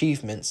the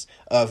achievements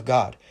of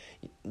God.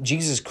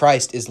 Jesus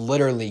Christ is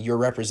literally your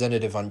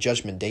representative on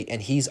Judgment Day,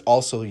 and he's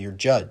also your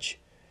judge,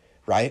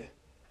 right?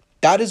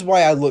 That is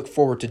why I look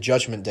forward to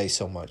Judgment Day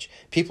so much.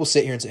 People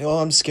sit here and say, oh,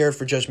 I'm scared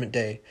for Judgment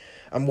Day.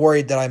 I'm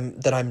worried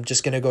that I'm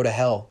just going to go to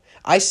hell.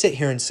 I sit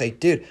here and say,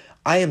 dude,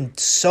 I am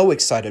so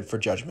excited for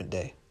Judgment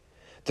Day.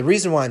 The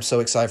reason why I'm so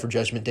excited for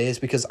Judgment Day is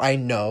because I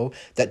know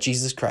that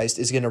Jesus Christ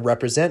is going to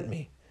represent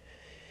me.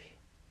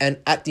 And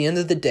at the end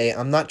of the day,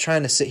 I'm not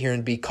trying to sit here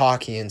and be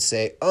cocky and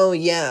say, oh,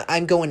 yeah,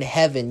 I'm going to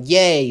heaven.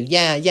 Yay.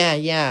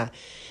 Yeah.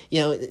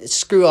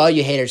 Screw all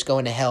you haters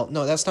going to hell.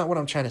 No, that's not what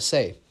I'm trying to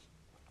say.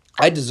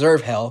 I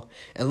deserve hell.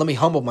 And let me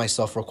humble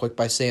myself real quick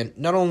by saying,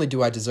 not only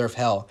do I deserve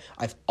hell,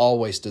 I've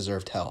always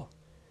deserved hell.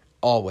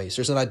 Always.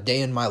 There's not a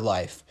day in my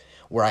life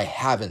where I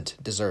haven't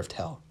deserved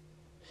hell.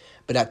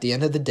 But at the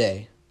end of the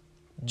day,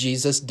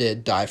 Jesus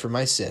did die for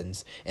my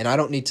sins, and I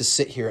don't need to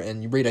sit here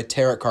and read a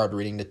tarot card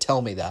reading to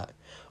tell me that.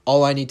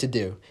 All I need to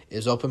do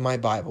is open my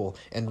Bible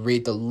and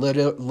read the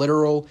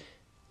literal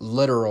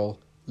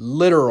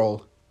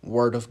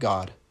word of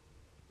God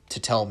to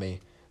tell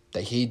me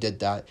that he did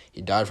that.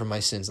 He died for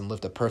my sins and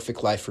lived a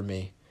perfect life for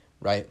me,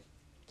 right?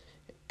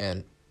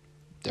 And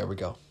there we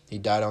go. He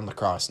died on the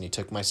cross and he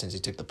took my sins. He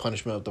took the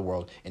punishment of the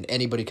world, and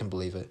anybody can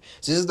believe it.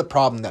 So this is the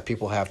problem that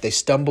people have. They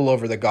stumble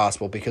over the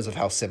gospel because of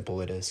how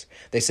simple it is.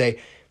 They say,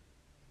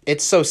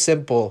 it's so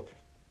simple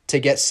to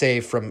get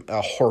saved from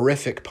a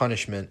horrific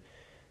punishment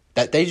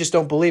that they just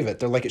don't believe it.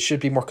 They're like, it should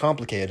be more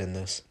complicated than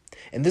this.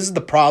 And this is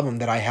the problem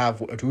that I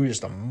have,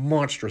 just a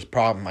monstrous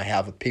problem I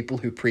have with people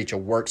who preach a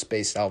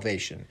works-based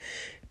salvation.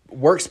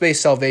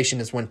 Works-based salvation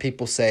is when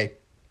people say,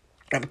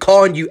 I'm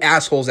calling you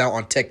assholes out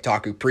on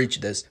TikTok who preach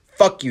this.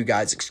 Fuck you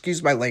guys,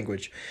 excuse my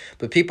language.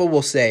 But people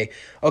will say,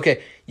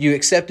 okay, you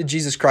accepted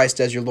Jesus Christ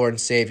as your Lord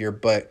and Savior,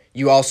 but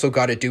you also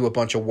got to do a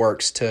bunch of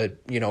works to,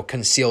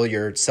 conceal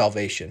your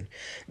salvation.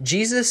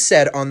 Jesus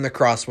said on the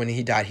cross when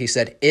he died, he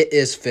said, it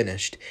is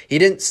finished. He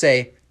didn't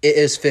say, it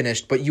is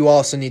finished, but you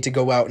also need to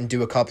go out and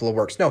do a couple of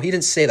works. No, he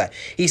didn't say that.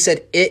 He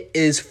said, it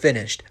is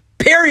finished.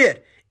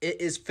 Period.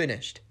 It is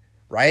finished,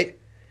 right?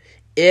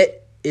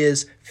 It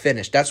is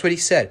finished. That's what he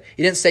said.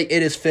 He didn't say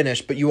it is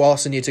finished, but you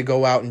also need to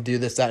go out and do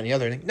this, that, and the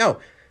other thing. No.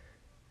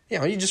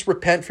 You just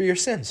repent for your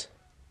sins.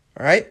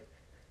 All right?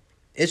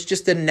 It's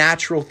just a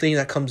natural thing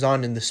that comes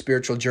on in the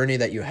spiritual journey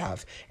that you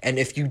have. And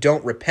if you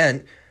don't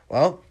repent,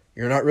 well,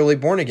 you're not really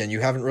born again.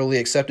 You haven't really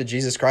accepted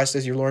Jesus Christ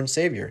as your Lord and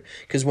Savior.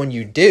 Because when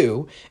you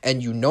do,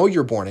 and you know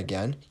you're born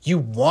again, you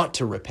want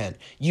to repent.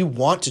 You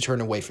want to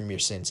turn away from your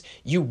sins.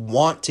 You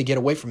want to get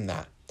away from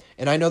that.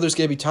 And I know there's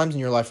going to be times in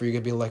your life where you're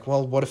going to be like,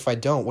 well, what if I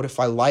don't? What if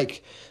I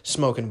like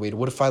smoking weed?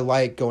 What if I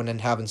like going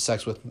and having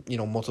sex with,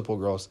 multiple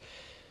girls?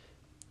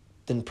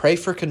 Then pray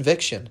for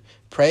conviction.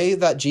 Pray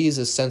that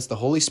Jesus sends the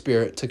Holy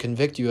Spirit to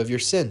convict you of your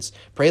sins.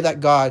 Pray that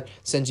God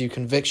sends you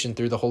conviction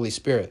through the Holy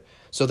Spirit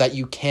so that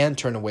you can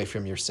turn away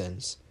from your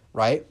sins,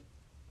 right?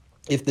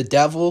 If the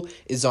devil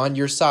is on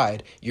your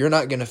side, you're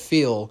not going to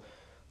feel,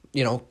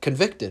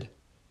 convicted,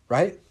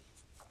 right?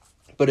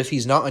 But if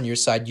he's not on your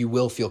side, you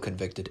will feel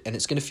convicted. And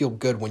it's going to feel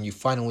good when you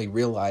finally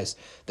realize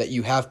that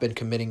you have been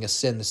committing a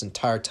sin this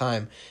entire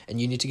time and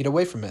you need to get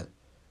away from it,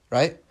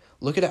 right?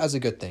 Look at it as a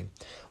good thing.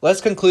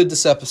 Let's conclude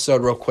this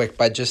episode real quick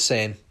by just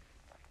saying,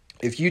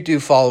 if you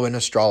do follow in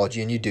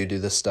astrology and you do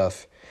this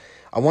stuff,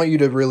 I want you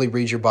to really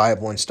read your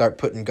Bible and start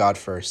putting God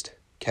first,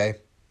 okay?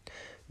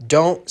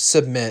 Don't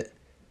submit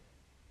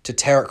to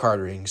tarot card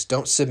readings.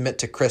 Don't submit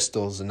to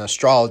crystals and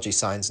astrology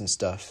signs and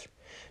stuff.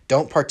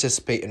 Don't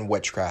participate in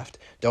witchcraft.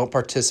 Don't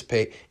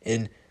participate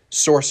in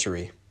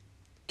sorcery,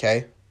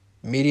 okay?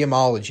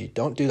 Mediumology.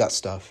 Don't do that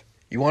stuff.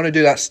 You want to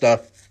do that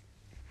stuff,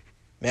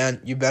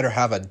 man, you better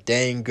have a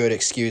dang good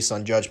excuse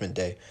on Judgment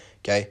Day,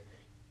 okay?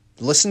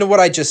 Listen to what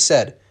I just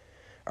said,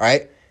 all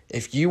right?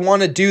 If you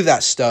want to do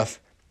that stuff,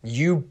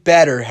 you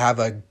better have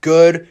a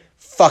good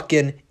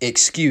fucking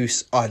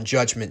excuse on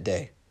Judgment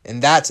Day.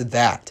 And that's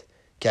that,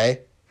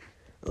 okay?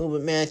 Oh,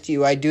 but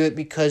Matthew, I do it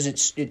because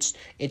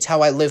it's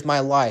how I live my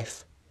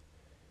life.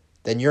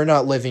 Then you're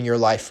not living your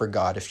life for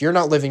God. If you're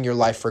not living your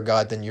life for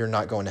God, then you're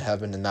not going to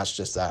heaven, and that's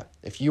just that.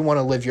 If you want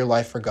to live your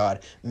life for God,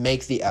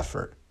 make the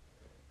effort,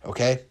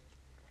 okay?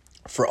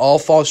 For all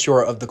fall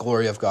short of the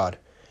glory of God.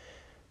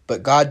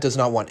 But God does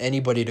not want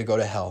anybody to go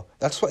to hell.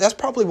 That's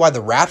probably why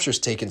the rapture's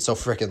taken so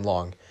freaking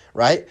long,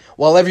 right?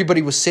 While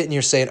everybody was sitting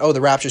here saying, oh,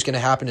 the rapture's going to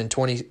happen in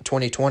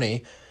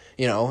 2020,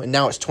 and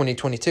now it's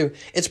 2022.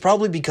 It's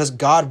probably because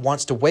God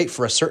wants to wait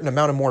for a certain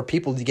amount of more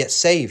people to get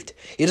saved.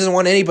 He doesn't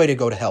want anybody to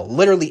go to hell.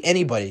 Literally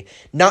anybody.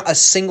 Not a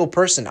single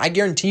person. I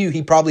guarantee you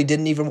he probably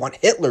didn't even want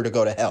Hitler to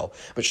go to hell.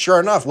 But sure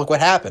enough, look what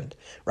happened,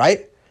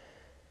 right?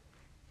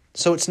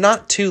 So it's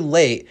not too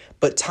late,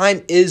 but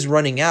time is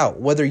running out.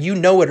 Whether you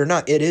know it or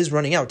not, it is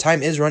running out.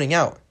 Time is running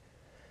out.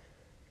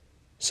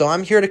 So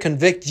I'm here to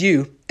convict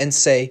you and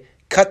say,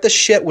 cut the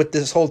shit with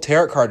this whole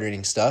tarot card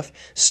reading stuff.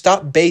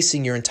 Stop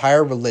basing your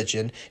entire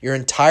religion, your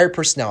entire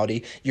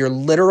personality, your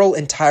literal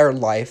entire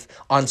life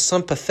on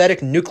some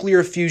pathetic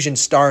nuclear fusion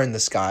star in the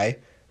sky,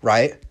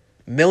 right?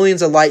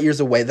 Millions of light years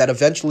away that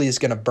eventually is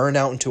going to burn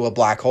out into a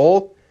black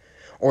hole,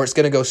 or it's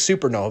going to go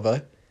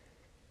supernova.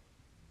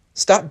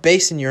 Stop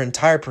basing your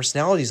entire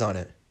personalities on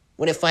it.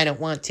 What if I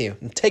don't want to?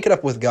 Take it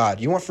up with God.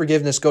 You want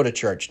forgiveness, go to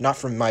church, not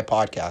from my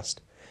podcast,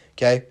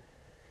 okay?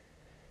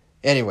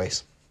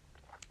 Anyways.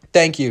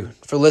 Thank you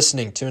for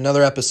listening to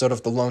another episode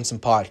of the Lonesome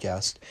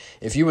Podcast.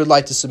 If you would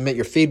like to submit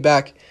your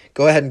feedback,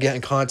 go ahead and get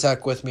in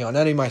contact with me on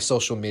any of my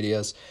social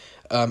medias.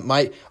 Oh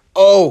my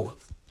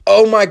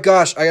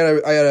gosh, I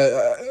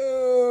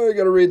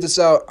gotta read this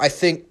out. I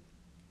think,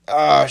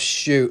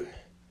 shoot,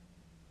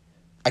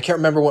 I can't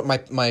remember what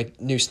my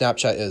new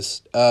Snapchat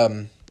is.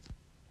 I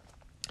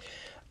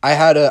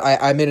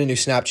made a new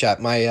Snapchat.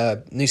 My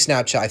new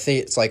Snapchat, I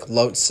think it's like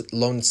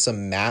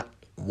Lonesome Matt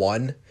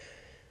 1.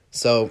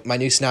 So my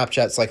new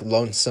Snapchat's like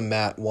Lonesome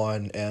Matt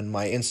 1, and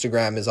my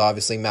Instagram is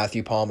obviously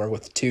Matthew Palmer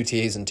with 2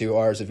 T's and 2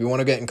 R's. If you want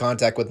to get in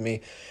contact with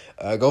me,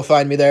 go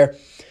find me there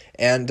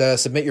and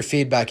submit your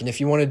feedback. And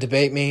if you want to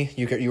debate me,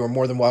 you are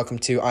more than welcome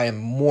to. I am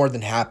more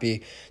than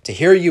happy to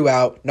hear you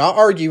out, not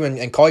argue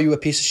and call you a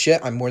piece of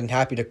shit. I'm more than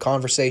happy to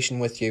conversation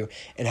with you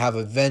and have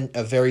a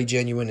very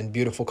genuine and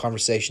beautiful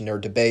conversation or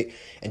debate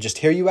and just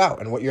hear you out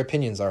and what your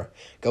opinions are.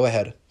 Go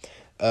ahead.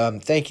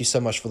 Thank you so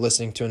much for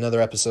listening to another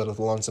episode of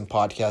the Lonesome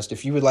Podcast.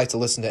 If you would like to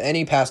listen to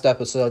any past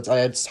episodes,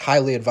 I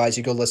highly advise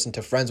you go listen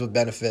to Friends with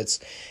Benefits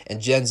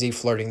and Gen Z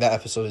Flirting. That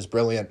episode is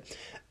brilliant.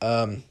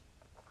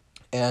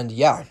 And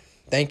yeah,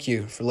 thank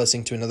you for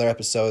listening to another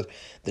episode.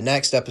 The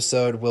next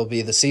episode will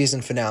be the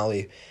season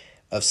finale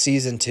of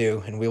Season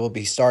 2, and we will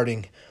be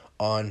starting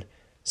on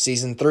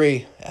Season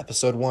 3,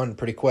 Episode 1,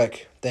 pretty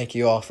quick. Thank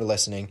you all for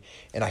listening,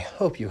 and I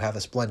hope you have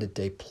a splendid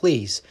day.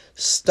 Please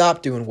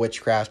stop doing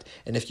witchcraft,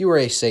 and if you are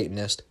a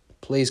Satanist,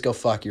 please go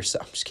fuck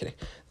yourself. I'm just kidding.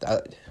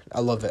 I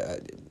love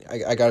it.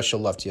 I gotta show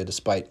love to you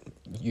despite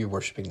you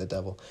worshiping the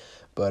devil.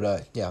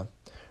 But yeah,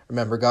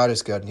 remember, God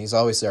is good, and He's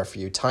always there for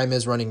you. Time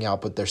is running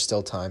out, but there's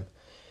still time.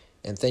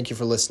 And thank you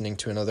for listening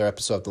to another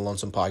episode of the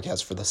Lonesome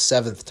Podcast. For the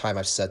 7th time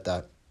I've said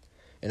that.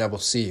 And I will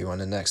see you on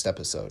the next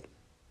episode.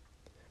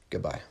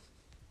 Goodbye.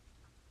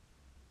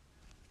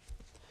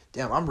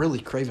 Damn, I'm really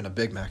craving a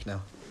Big Mac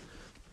now.